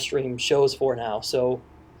live stream shows for now. So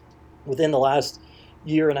within the last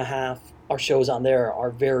year and a half, our shows on there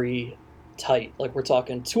are very tight. Like, we're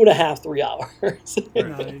talking 2.5, 3 hours.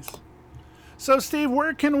 Nice. So, Steve,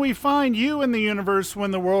 where can we find you in the universe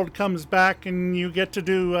when the world comes back and you get to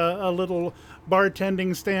do a little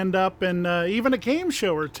bartending stand-up and even a game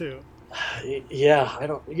show or two? Yeah, I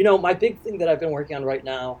don't. My big thing that I've been working on right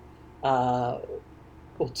now,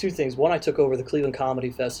 two things. One, I took over the Cleveland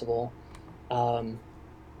Comedy Festival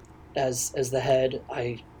as the head.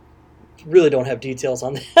 I really don't have details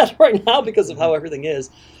on that right now because of how everything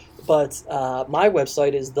is. But my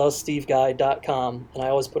website is thesteveguy.com, and I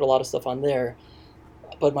always put a lot of stuff on there.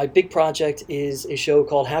 But my big project is a show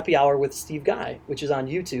called Happy Hour with Steve Guy, which is on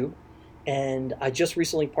YouTube. And I just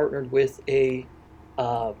recently partnered with a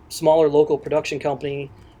smaller local production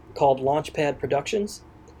company called Launchpad Productions.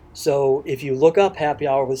 So if you look up Happy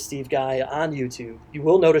Hour with Steve Guy on YouTube, you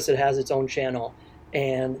will notice it has its own channel,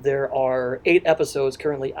 and there are 8 episodes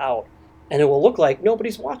currently out. And it will look like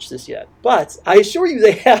nobody's watched this yet, but I assure you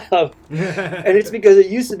they have. And it's because it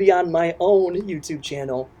used to be on my own YouTube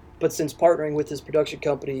channel, but since partnering with this production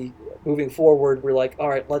company moving forward, we're like, all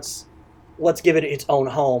right, let's give it its own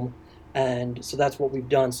home. And so that's what we've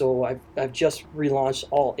done. So I've just relaunched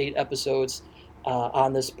all 8 episodes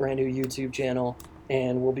on this brand new YouTube channel,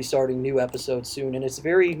 and we'll be starting new episodes soon. And it's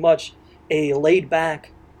very much a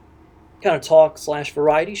laid-back kind of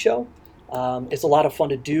talk/variety show. It's a lot of fun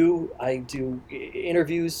to do. I do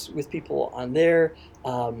interviews with people on there.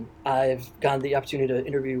 I've gotten the opportunity to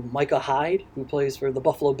interview Micah Hyde, who plays for the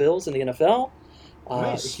Buffalo Bills in the NFL.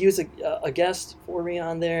 Nice. He was a guest for me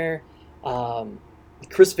on there.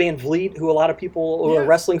 Chris Van Vliet, who a lot of people who are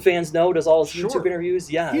wrestling fans know, does all his YouTube interviews.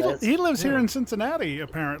 Yeah, he lives here in Cincinnati,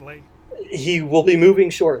 apparently. He will be moving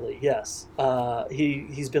shortly. Yes,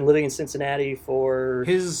 he's been living in Cincinnati for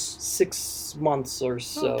 6 months or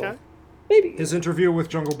so. Okay. Maybe. His interview with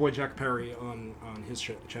Jungle Boy Jack Perry on his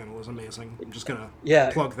channel is amazing. I'm just gonna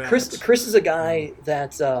plug that. Chris is a guy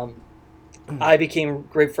that I became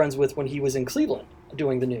great friends with when he was in Cleveland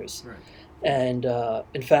doing the news, right. And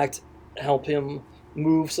in fact, help him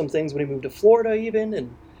move some things when he moved to Florida,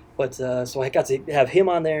 even. But so I got to have him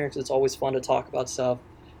on there because it's always fun to talk about stuff.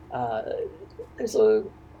 There's a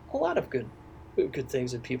lot of good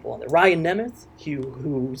things and people on there. Ryan Nemeth,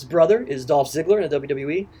 whose brother is Dolph Ziggler in the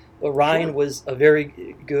WWE. But Ryan was a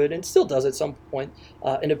very good, and still does at some point,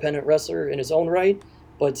 independent wrestler in his own right.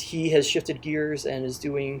 But he has shifted gears and is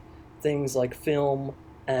doing things like film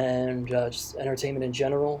and just entertainment in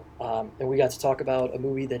general. And we got to talk about a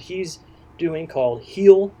movie that he's doing called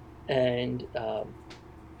Heel, and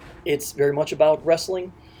it's very much about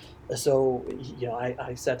wrestling. So,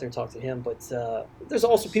 I sat there and talked to him. But there's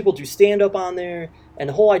also people do stand-up on there. And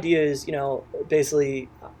the whole idea is, basically,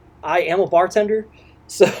 I am a bartender.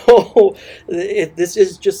 So this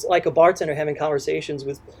is just like a bartender having conversations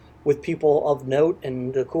with people of note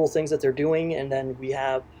and the cool things that they're doing. And then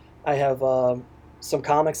I have some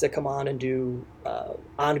comics that come on and do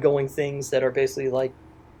ongoing things that are basically like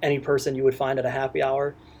any person you would find at a happy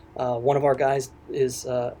hour. One of our guys is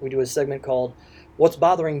we do a segment called What's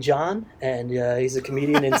Bothering John? And he's a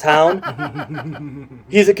comedian in town.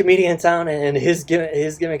 He's a comedian in town, and his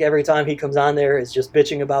gimmick every time he comes on there is just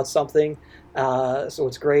bitching about something. So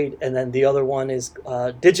it's great. And then the other one is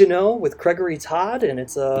Did You Know? With Gregory Todd, and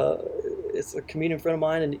it's a comedian friend of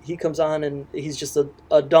mine, and he comes on and he's just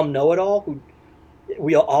a dumb know-it-all who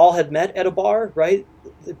we all have met at a bar, right?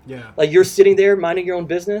 Yeah. Like, you're sitting there minding your own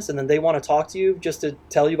business, and then they want to talk to you just to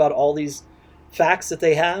tell you about all these facts that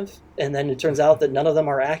they have, and then it turns out that none of them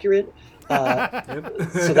are accurate.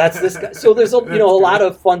 So that's this guy. So there's a lot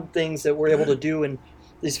of fun things that we're able to do, and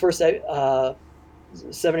these first 7-8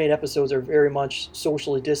 episodes are very much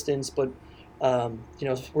socially distanced, but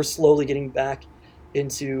we're slowly getting back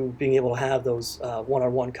into being able to have those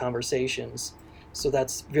one-on-one conversations. So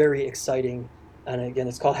that's very exciting. And again,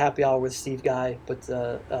 it's called Happy Hour with Steve Guy, but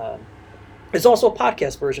there's also a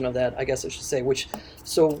podcast version of that, I guess I should say.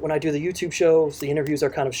 So when I do the YouTube shows, the interviews are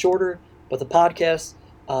kind of shorter, but the podcasts,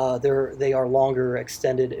 they are longer,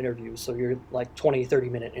 extended interviews. So you're like 20,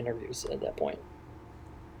 30-minute interviews at that point.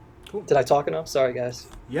 Cool. Did I talk enough? Sorry, guys.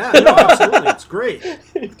 Yeah, no, absolutely. It's great.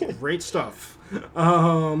 Great stuff.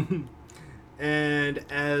 And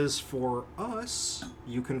as for us,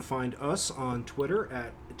 you can find us on Twitter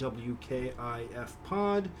at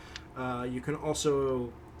WKIFPod. You can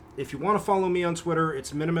also, if you want to follow me on Twitter,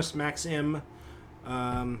 it's MinimusMaxM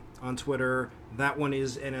on Twitter. That one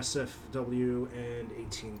is NSFW and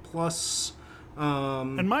 18 plus.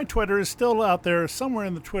 And my Twitter is still out there somewhere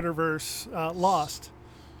in the Twitterverse, lost.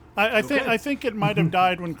 I think it might have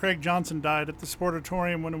died when Craig Johnson died at the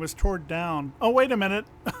Sportatorium when it was torn down. Oh, wait a minute.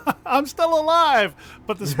 I'm still alive,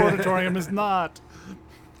 but the Sportatorium is not.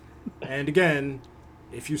 And again,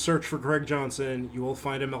 if you search for Craig Johnson, you will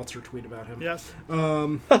find a Meltzer tweet about him. Yes.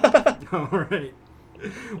 All right.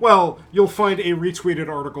 Well, you'll find a retweeted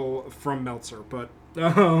article from Meltzer, but...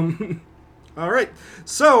 all right.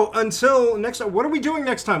 So, until next time, what are we doing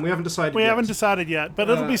next time? We haven't decided yet. We haven't decided yet, but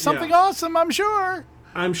it'll be something awesome, I'm sure.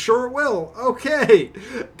 I'm sure it will. Okay.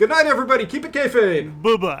 Good night, everybody. Keep it kayfabe.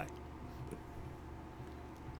 Bye-bye.